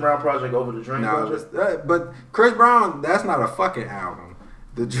the Chris Brown project over the Dream No, project? but Chris Brown, that's not a fucking album.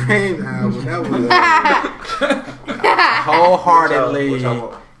 The Dream album, that was wholeheartedly. What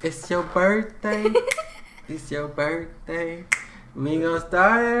y'all- It's your birthday. It's your birthday. We gonna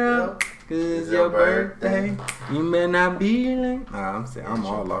start it up. Cause it's your birthday. You may not be like. Nah, I'm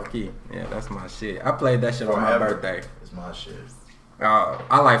all low key. Yeah, that's my shit. I played that shit on my Forever. birthday. It's my shit.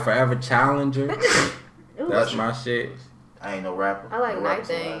 I like Forever Challenger. That's my shit. I ain't no rapper. I like No Night rappers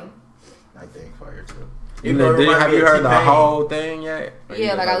Thing. allowed. Night Thing fire too. Have you heard the whole thing yet? Or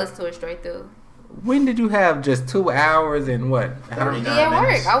Yeah, you like just I listened to it straight through. When did you have just 2 hours and what? 39 Yeah, at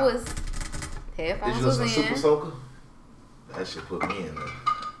minutes. work. I was Did headphones you was listen to in. Super Soaker? That shit put me in the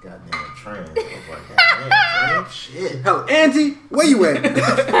goddamn trance. I was like, goddamn, Dream? Shit. Hell, Auntie, where you at?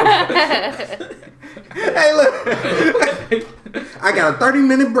 Hey, look. I got a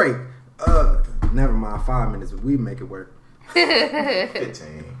 30-minute break. Never mind, 5 minutes, but we make it work.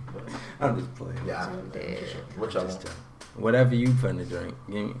 15. I'm just playing. Yeah, what y'all want? Whatever you finna drink,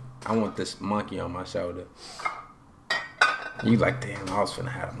 give me. I want this monkey on my shoulder. You like, damn, I was finna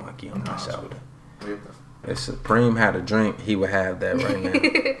have a monkey on my shoulder. If Supreme had a drink, he would have that right now.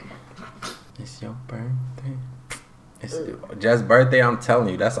 It's your birthday. It's just birthday. I'm telling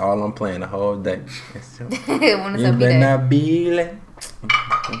you, that's all I'm playing the whole day. It's your, When it's you her better B-Day. not be late.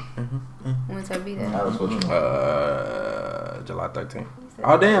 When it's her B-Day. Alice, what you want? July 13th.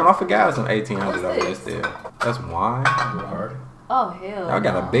 Oh damn! I forgot some 1800 over there still. That's wine. Oh hell. Y'all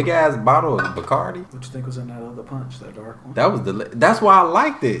got a big ass bottle of Bacardi. What you think was in that other punch? That dark one. That was that's why I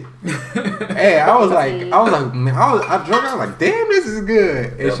liked it. Hey, I drank. I was like, damn, this is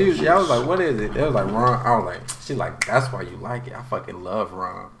good. And y'all was like, what is it? It was like rum. I was like, she like, that's why you like it. I fucking love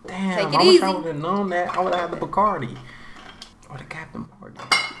rum. Damn, Take it I wish easy. I would have known that. I would have had the Bacardi or the Captain Morgan.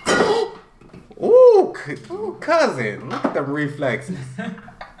 Ooh, cousin, look at the reflexes.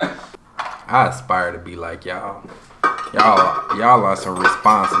 I aspire to be like y'all. Y'all are some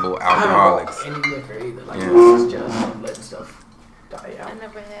responsible alcoholics. I don't want any liquor either. Like, Yeah. it's just letting stuff die out. I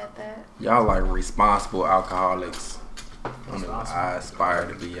never had that. Y'all like responsible alcoholics. I aspire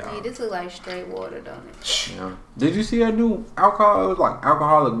to be y'all. Hey, this look like straight water, don't it? Yeah. Did you see that new alcohol? It was like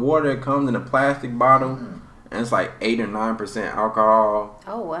alcoholic water that comes in a plastic bottle, and it's like 8 or 9% alcohol.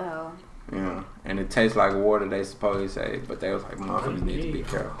 Oh wow. Yeah, and it tastes like water. They supposedly say, but they was like, motherfuckers need to be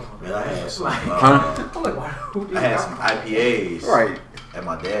careful. Man, I had some. Who I had some IPAs. Right. At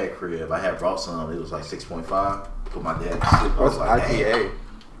my dad's crib. I had brought some. It was like 6.5. Put my dad to sleep. I What's was like, IPA? damn.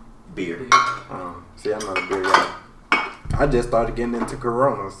 Beer. See, I'm not a beer guy. I just started getting into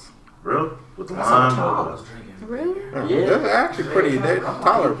Coronas. Really? With the That's what lime? I was drinking. Really? Yeah. They're actually they're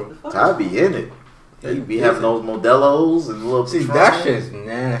tolerable. I'd be in it. They be having those Modelo's and little. See, Patron. that shit's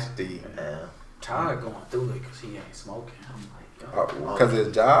nasty. Yeah. Todd going through it because he ain't smoking. I'm like, yo. Because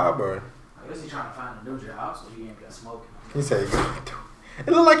his job, or I guess he's trying to find a new job so he ain't got smoking. he said, it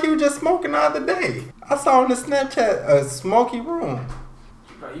looked like he was just smoking the other day. I saw on the Snapchat a smoky room.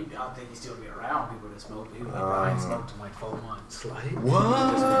 I don't think he still be around people that smoke. He was like, bro, I ain't smoked in like 4 months. Like,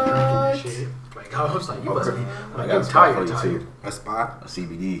 What? Just been drinking and shit. Like, I was like, you must be I like, got you a spot for tired, you tired. too. A spot? A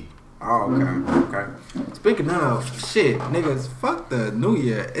CBD. Oh, okay. Speaking of shit, niggas, fuck the New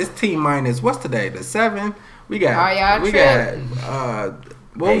Year. It's T-minus. What's today? The 7th. We got. Are y'all we tripping? got.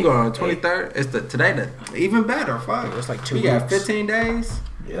 What we going on? 23rd. It's today. The even better. Fuck. It's like 2 We got weeks. 15 days.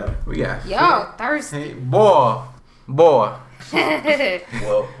 Yeah. We got. Y'all thirsty. Hey, boy. Well,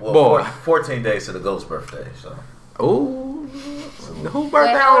 Boy. 14 days to the ghost birthday, so. Ooh. Who Wait,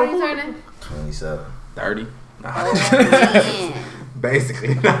 birthday? how old are you turning? 27. 30. Nah. Oh man.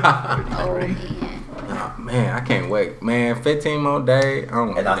 Basically. Oh man. Nah, man, I can't wait. Man, 15 more days. I don't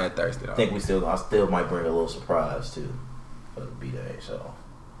want to be And that thirsty though. I think I still might bring a little surprise too for the B-Day, so.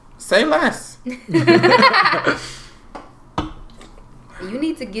 Say less. You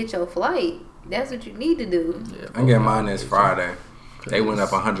need to get your flight. That's what you need to do. Yeah, I'm getting mine this Friday. They went up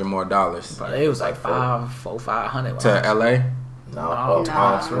 $100 more. But it was like 500 To LA? No, No.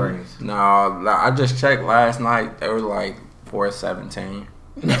 Palm Springs. No, I just checked last night. They were like $417.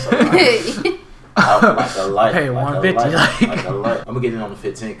 Like a light. Hey, like 150, like a light. I'm gonna get it on the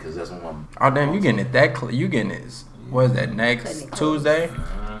 15th because that's when I'm. Oh damn, you getting it that you getting it? What is that next Tuesday?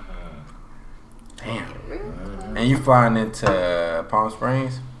 Damn. And you flying into Palm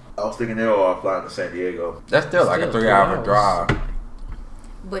Springs? I was thinking I'm flying to San Diego. That's still like a 3-hour drive.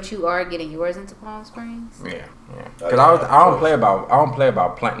 But you are getting yours into Palm Springs? Yeah. Cause I don't play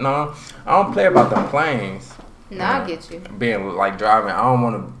about plane. No, I don't play about the planes. No, I get you. Being like driving, I don't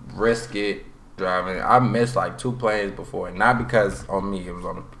want to risk it driving. I missed like 2 planes before, not because on me, it was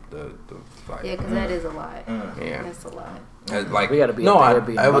on the flight. Yeah, because that is a lot. Yeah. That's a lot. Like We gotta be no, at I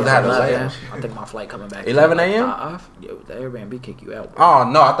the Airbnb was at had 11. I think my flight coming back 11 at a.m.? 5. Yeah, the Airbnb kick you out. Oh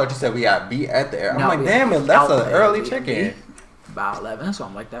no, I thought you said we gotta be at the air. I'm No, like, we damn it, out that's an the early Airbnb check-in. By 11, so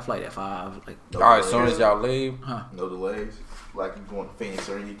I'm like, that flight at 5. Like, All right, as soon as y'all leave. No delays. Like you going to Phoenix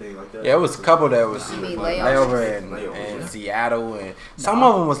or anything like that. Yeah, it was a couple that was You mean layover in Seattle, and some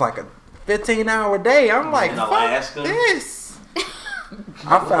of them was like a 15-hour day. I'm like, In fuck Alaska? this.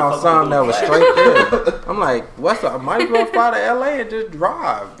 I found some that was straight there. I'm like, I might as well fly to LA and just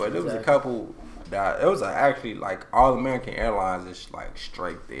drive. But it was a couple that it was actually like All American Airlines is like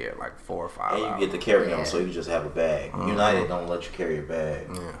straight there, like 4 or 5 And hours. you get the carry on, Yeah. so you just have a bag. United don't let you carry a bag.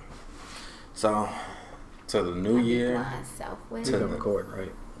 Yeah. So to the new year, Flying Southwest. To we're the- recording,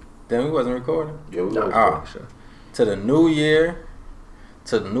 right? then we wasn't recording. Yeah, we No, go. Oh. sure. To the new year,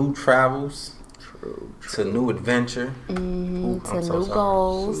 to the new travels, True. to new adventure. To I'm so new sorry.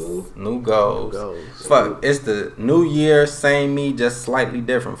 goals. New goals. Goals. Fuck, it's the new year, same me, just slightly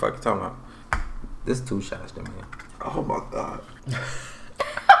different. Fuck you talking about? This 2 shots to me. Oh my god.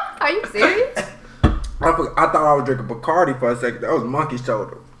 Are you serious? I thought I was drinking Bacardi for a second. That was monkey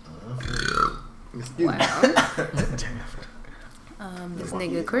shoulder. Excuse me. This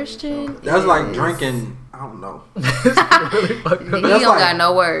nigga Christian. That's like is- drinking. I don't know. Nigga, he That's don't like- got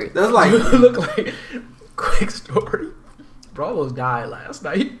no words. That's like You look like quick story. Bro almost died last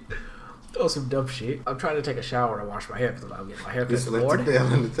night. Oh, some dumb shit. I'm trying to take a shower and wash my hair because I'm getting my hair cut in the Just morning. left it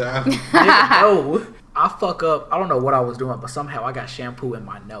down in the towel. No, I fuck up. I don't know what I was doing, but somehow I got shampoo in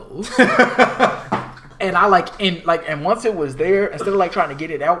my nose. And I and once it was there, instead of like trying to get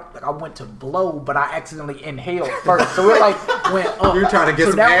it out, like I went to blow, but I accidentally inhaled first. So it like went up. You're trying to get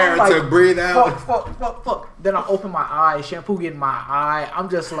so some air to breathe out. Fuck. Then I open my eye, shampoo get in my eye. I'm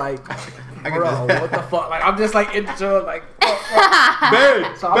just like, bro, what the fuck? Like I'm just like into like, fuck. Babe,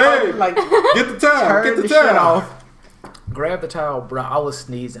 So I'm like, get the towel. turn Get the shit towel. off. Grab the towel, bro. I was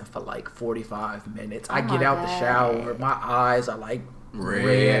sneezing for like 45 minutes. I get out the shower, my eyes are like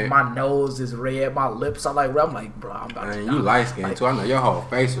red. My nose is red. My lips are like red. I'm like, bro, I'm about to die. You light skinned too. I know your whole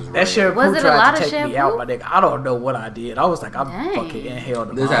face was red. That shampoo Was it a tried lot to of take me out, my nigga. I don't know what I did. I was like, I'm fucking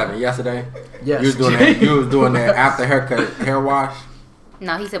inhaled. This happened yesterday? Yes. You was doing that after hair wash?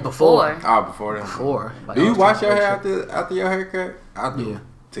 No, he said before. Oh, before that. Before. Like, Do you wash your hair after your haircut? I do. Yeah.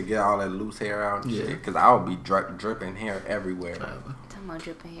 To get all that loose hair out and shit. Because I would be dripping hair everywhere. Talking about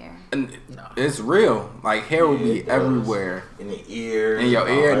dripping hair. And it's real. Like, hair would be everywhere. In the ear. In your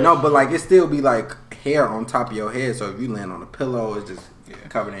ear. No, but like, it still be like hair on top of your head. So if you land on a pillow, it's just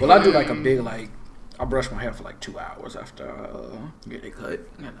covered in hair. Well, I do like a big, like, I brush my hair for like 2 hours after get it cut.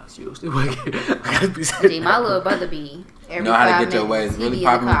 And that's usually what I gotta be saying. My little brother be every know how 5 to get your minutes, waves he really be in the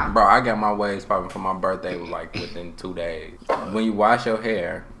popping? car. Bro, I got my waves popping for my birthday like within 2 days. When you wash your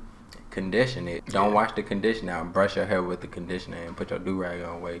hair, condition it. Don't wash the conditioner out. Brush your hair with the conditioner and put your do-rag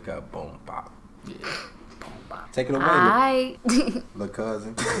on. Wake up, boom, pop. Yeah. Boom, pop. Take it away, little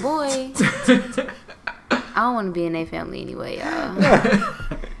cousin. Boy. I don't want to be in their family anyway, y'all.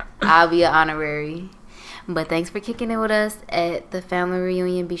 I'll be an honorary. But thanks for kicking it with us at the family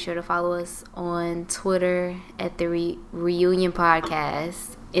reunion. Be sure to follow us on Twitter at the Reunion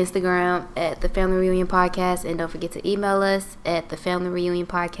Podcast, Instagram at the Family Reunion Podcast, and don't forget to email us at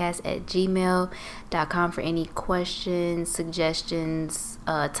thefamilyreunionpodcast@gmail.com for any questions, suggestions,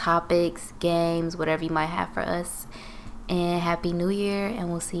 topics, games, whatever you might have for us. And Happy New Year, and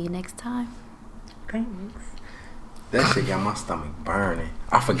we'll see you next time. Thanks. That shit got my stomach burning.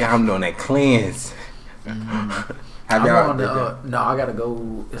 I forgot I'm doing that cleanse. Have y'all? No, I gotta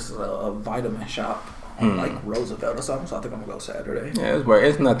go. It's a vitamin shop on like Roosevelt or something. So I think I'm gonna go Saturday. Yeah,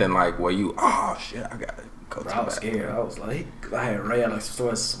 it's nothing like where you. Oh shit, I gotta go. Bro, I was scared. I was like, I had read like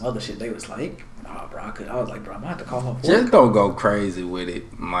some other shit. They was like, nah, bro, I was like, bro, I'm gonna have to call her. Just don't go crazy with it,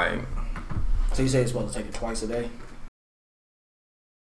 like. So you say you're supposed to take it twice a day?